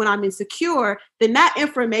masturbate when I'm insecure, then that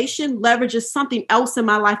information leverages something else in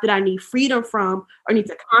my life that I need freedom from or need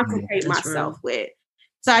to concentrate myself with.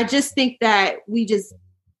 So I just think that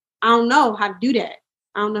I don't know how to do that.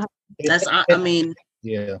 I don't know. I don't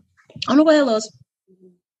know what it was.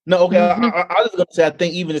 No, okay. I was going to say, I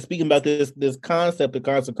think even speaking about this concept of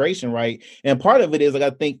consecration, right? And part of it is, like, I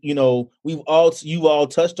think, you've all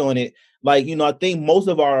touched on it. Like, I think most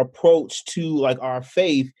of our approach to, like, our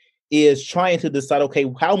faith is trying to decide,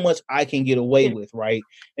 okay, how much I can get away with, right?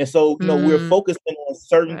 And so, we're focusing on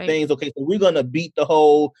certain things. Okay, so we're going to beat the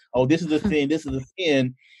whole, this is a sin, this is a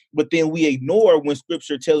sin. But then we ignore when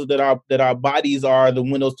Scripture tells us that our bodies are the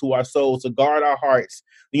windows to our souls, to guard our hearts.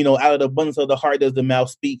 Out of the abundance of the heart does the mouth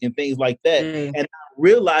speak, and things like that. And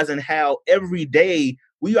realizing how every day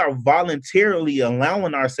we are voluntarily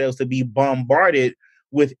allowing ourselves to be bombarded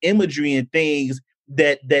with imagery and things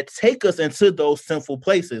that take us into those sinful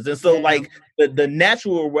places. And so, like, the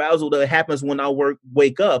natural arousal that happens when I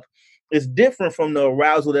wake up is different from the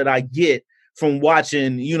arousal that I get from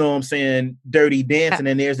watching, Dirty Dancing,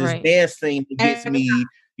 and there's this dance scene that gets me,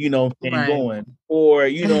 going. Or,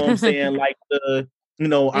 I'm saying, like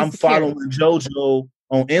I'm following JoJo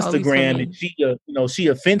on Instagram, and she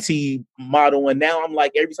a Fenty model, and now I'm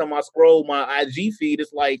like, every time I scroll my IG feed,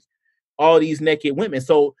 it's like all these naked women.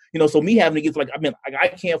 So, so me having to get I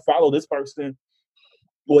can't follow this person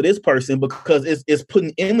or this person because it's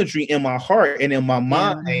putting imagery in my heart and in my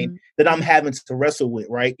mind that I'm having to wrestle with,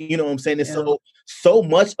 right? You know what I'm saying? And so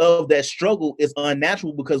much of that struggle is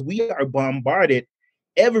unnatural because we are bombarded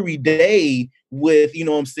every day with,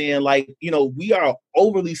 what I'm saying, like, we are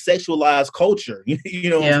overly sexualized culture,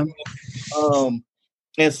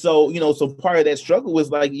 and so, so part of that struggle was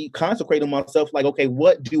like consecrating myself, like, okay,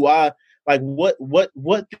 what do I like?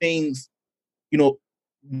 What things,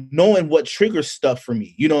 knowing what triggers stuff for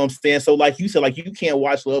me, you know what I'm saying? So, like you said, like, you can't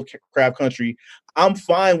watch Lovecraft Country. I'm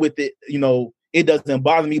fine with it. It doesn't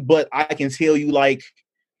bother me, but I can tell you, like,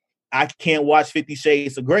 I can't watch 50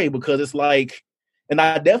 Shades of Grey because it's like, and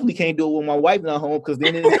I definitely can't do it when my wife not home, because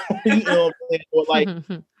then it's, you know what I'm saying? Or like,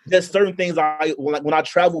 there's certain things like when I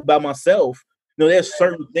travel by myself, there's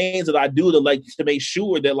certain things that I do to make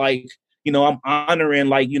sure that, like, I'm honoring,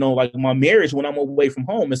 like, like my marriage when I'm away from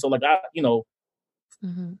home. And so, like, I'm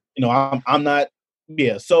not,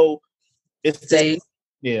 so it's that,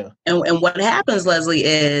 And what happens, Leslie,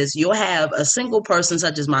 is you'll have a single person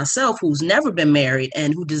such as myself who's never been married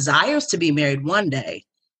and who desires to be married one day.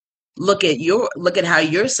 Look at how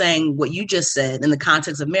you're saying what you just said in the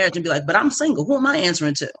context of marriage and be like, but I'm single. Who am I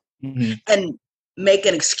answering to? And make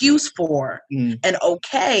an excuse for and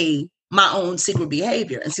okay my own secret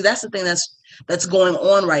behavior. And see, that's the thing that's that's going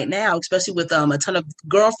on right now, especially with a ton of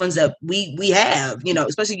girlfriends that we have, you know,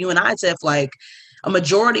 especially you and I, Tiff, like a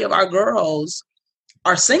majority of our girls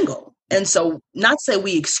are single. And so not to say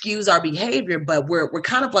we excuse our behavior, but we're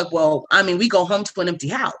kind of like, well, I mean, we go home to an empty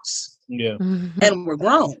house. Yeah. Mm-hmm. And we're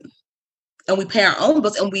grown and we pay our own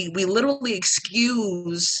bills, and we literally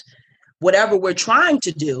excuse whatever we're trying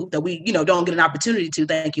to do that we, you know, don't get an opportunity to,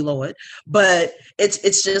 thank you, Lord. But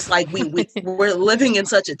it's just like we're living in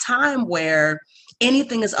such a time where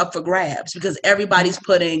anything is up for grabs because everybody's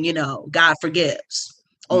putting, you know, God forgives,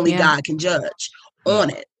 only God can judge on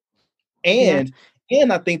it.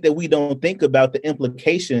 And I think that we don't think about the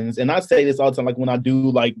implications. And I say this all the time, like when I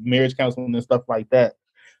do like marriage counseling and stuff like that.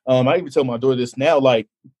 I even tell my daughter this now, like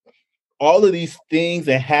all of these things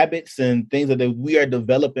and habits and things that we are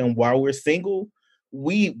developing while we're single,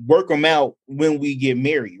 we work them out when we get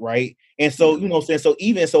married, right? And so, you know what I'm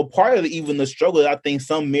saying? So part of even the struggle that I think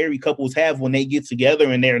some married couples have when they get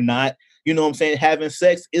together and they're not, you know what I'm saying, having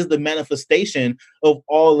sex is the manifestation of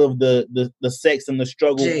all of the sex and the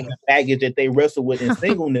struggle and the baggage that they wrestle with in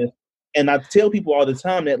singleness. And I tell people all the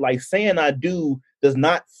time that like saying I do does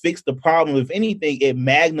not fix the problem. If anything, it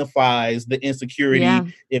magnifies the insecurity. Yeah.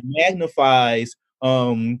 It magnifies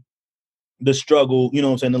the struggle, you know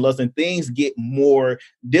what I'm saying, the lust, and things get more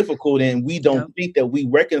difficult and we don't think that we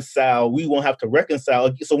won't have to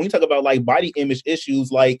reconcile. So when you talk about like body image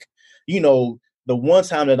issues, like, you know, the one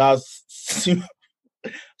time that I was,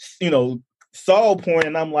 you know, saw porn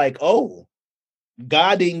and I'm like, oh,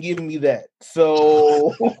 God didn't give me that.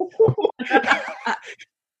 So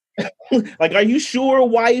like, are you sure,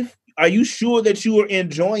 wife? Are you sure that you are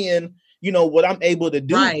enjoying, you know, what I'm able to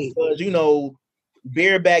do? Right. Because, you know,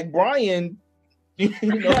 bareback Brian, you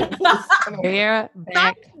know,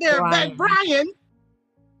 bareback Brian.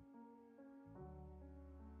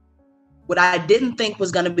 What I didn't think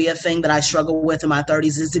was going to be a thing that I struggle with in my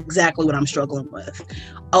 30s is exactly what I'm struggling with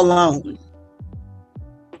alone.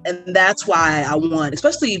 And that's why I want,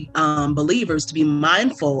 especially believers, to be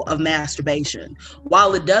mindful of masturbation.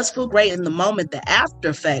 While it does feel great in the moment, the after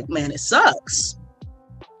effect, man, it sucks.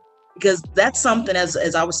 Because that's something,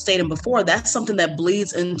 as I was stating before, that's something that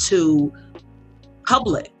bleeds into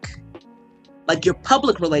public, like your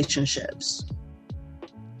public relationships.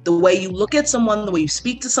 The way you look at someone, the way you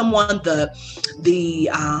speak to someone, the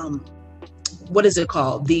what is it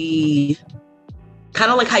called? The kind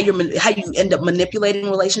of like how you end up manipulating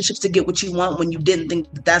relationships to get what you want when you didn't think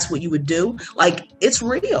that's what you would do. Like, it's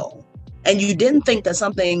real. And you didn't think that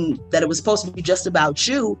something that it was supposed to be just about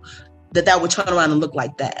you, that would turn around and look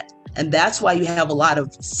like that. And that's why you have a lot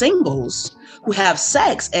of singles who have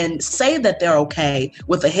sex and say that they're okay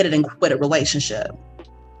with a hit it and quit it relationship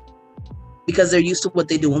because they're used to what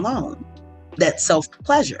they do alone, that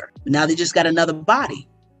self-pleasure. Now they just got another body.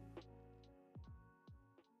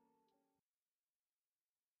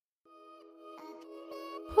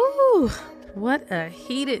 Whew, what a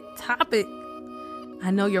heated topic.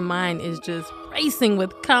 I know your mind is just racing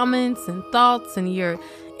with comments and thoughts and you're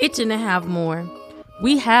itching to have more.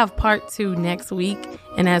 We have part 2 next week.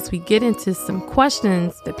 And as we get into some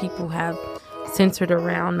questions that people have centered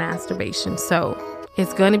around masturbation. So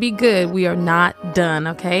it's going to be good. We are not done,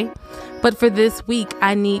 okay? But for this week,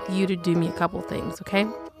 I need you to do me a couple things, okay?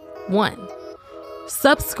 1,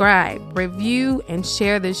 subscribe, review, and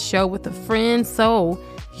share this show with a friend so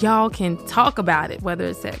y'all can talk about it, whether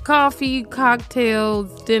it's at coffee,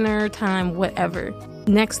 cocktails, dinner time, whatever.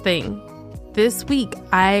 Next thing, this week,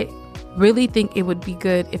 I really think it would be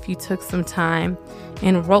good if you took some time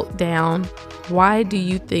and wrote down, why do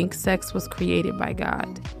you think sex was created by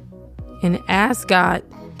God? And ask God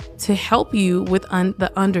to help you with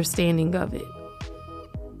the understanding of it.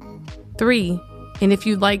 3, and if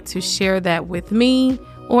you'd like to share that with me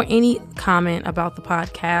or any comment about the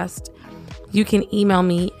podcast, you can email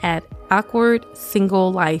me at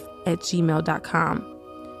awkwardsinglelife@gmail.com.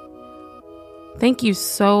 Thank you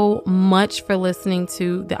so much for listening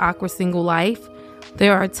to The Awkward Single Life.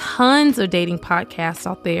 There are tons of dating podcasts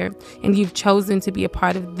out there, and you've chosen to be a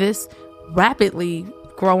part of this rapidly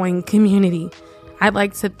growing community. I'd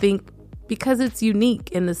like to think because it's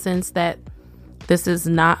unique in the sense that this is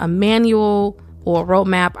not a manual or a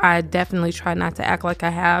roadmap. I definitely try not to act like I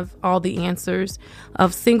have all the answers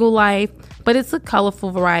of single life, but it's a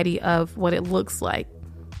colorful variety of what it looks like.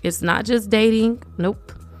 It's not just dating.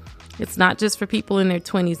 Nope. It's not just for people in their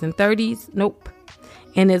 20s and 30s. Nope.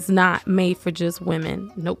 And it's not made for just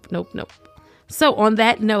women. Nope, nope, nope. So on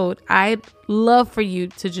that note, I'd love for you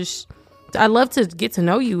to I'd love to get to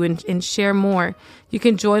know you and share more. You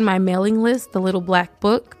can join my mailing list, The Little Black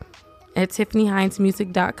Book, at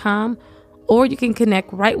tiffanyhinesmusic.com, Or you can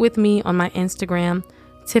connect right with me on my Instagram,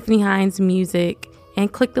 Tiffany Hines Music,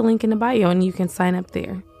 and click the link in the bio and you can sign up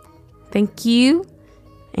there. Thank you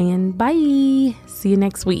and bye. See you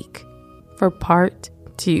next week for part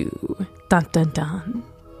 2. Dun dun dun.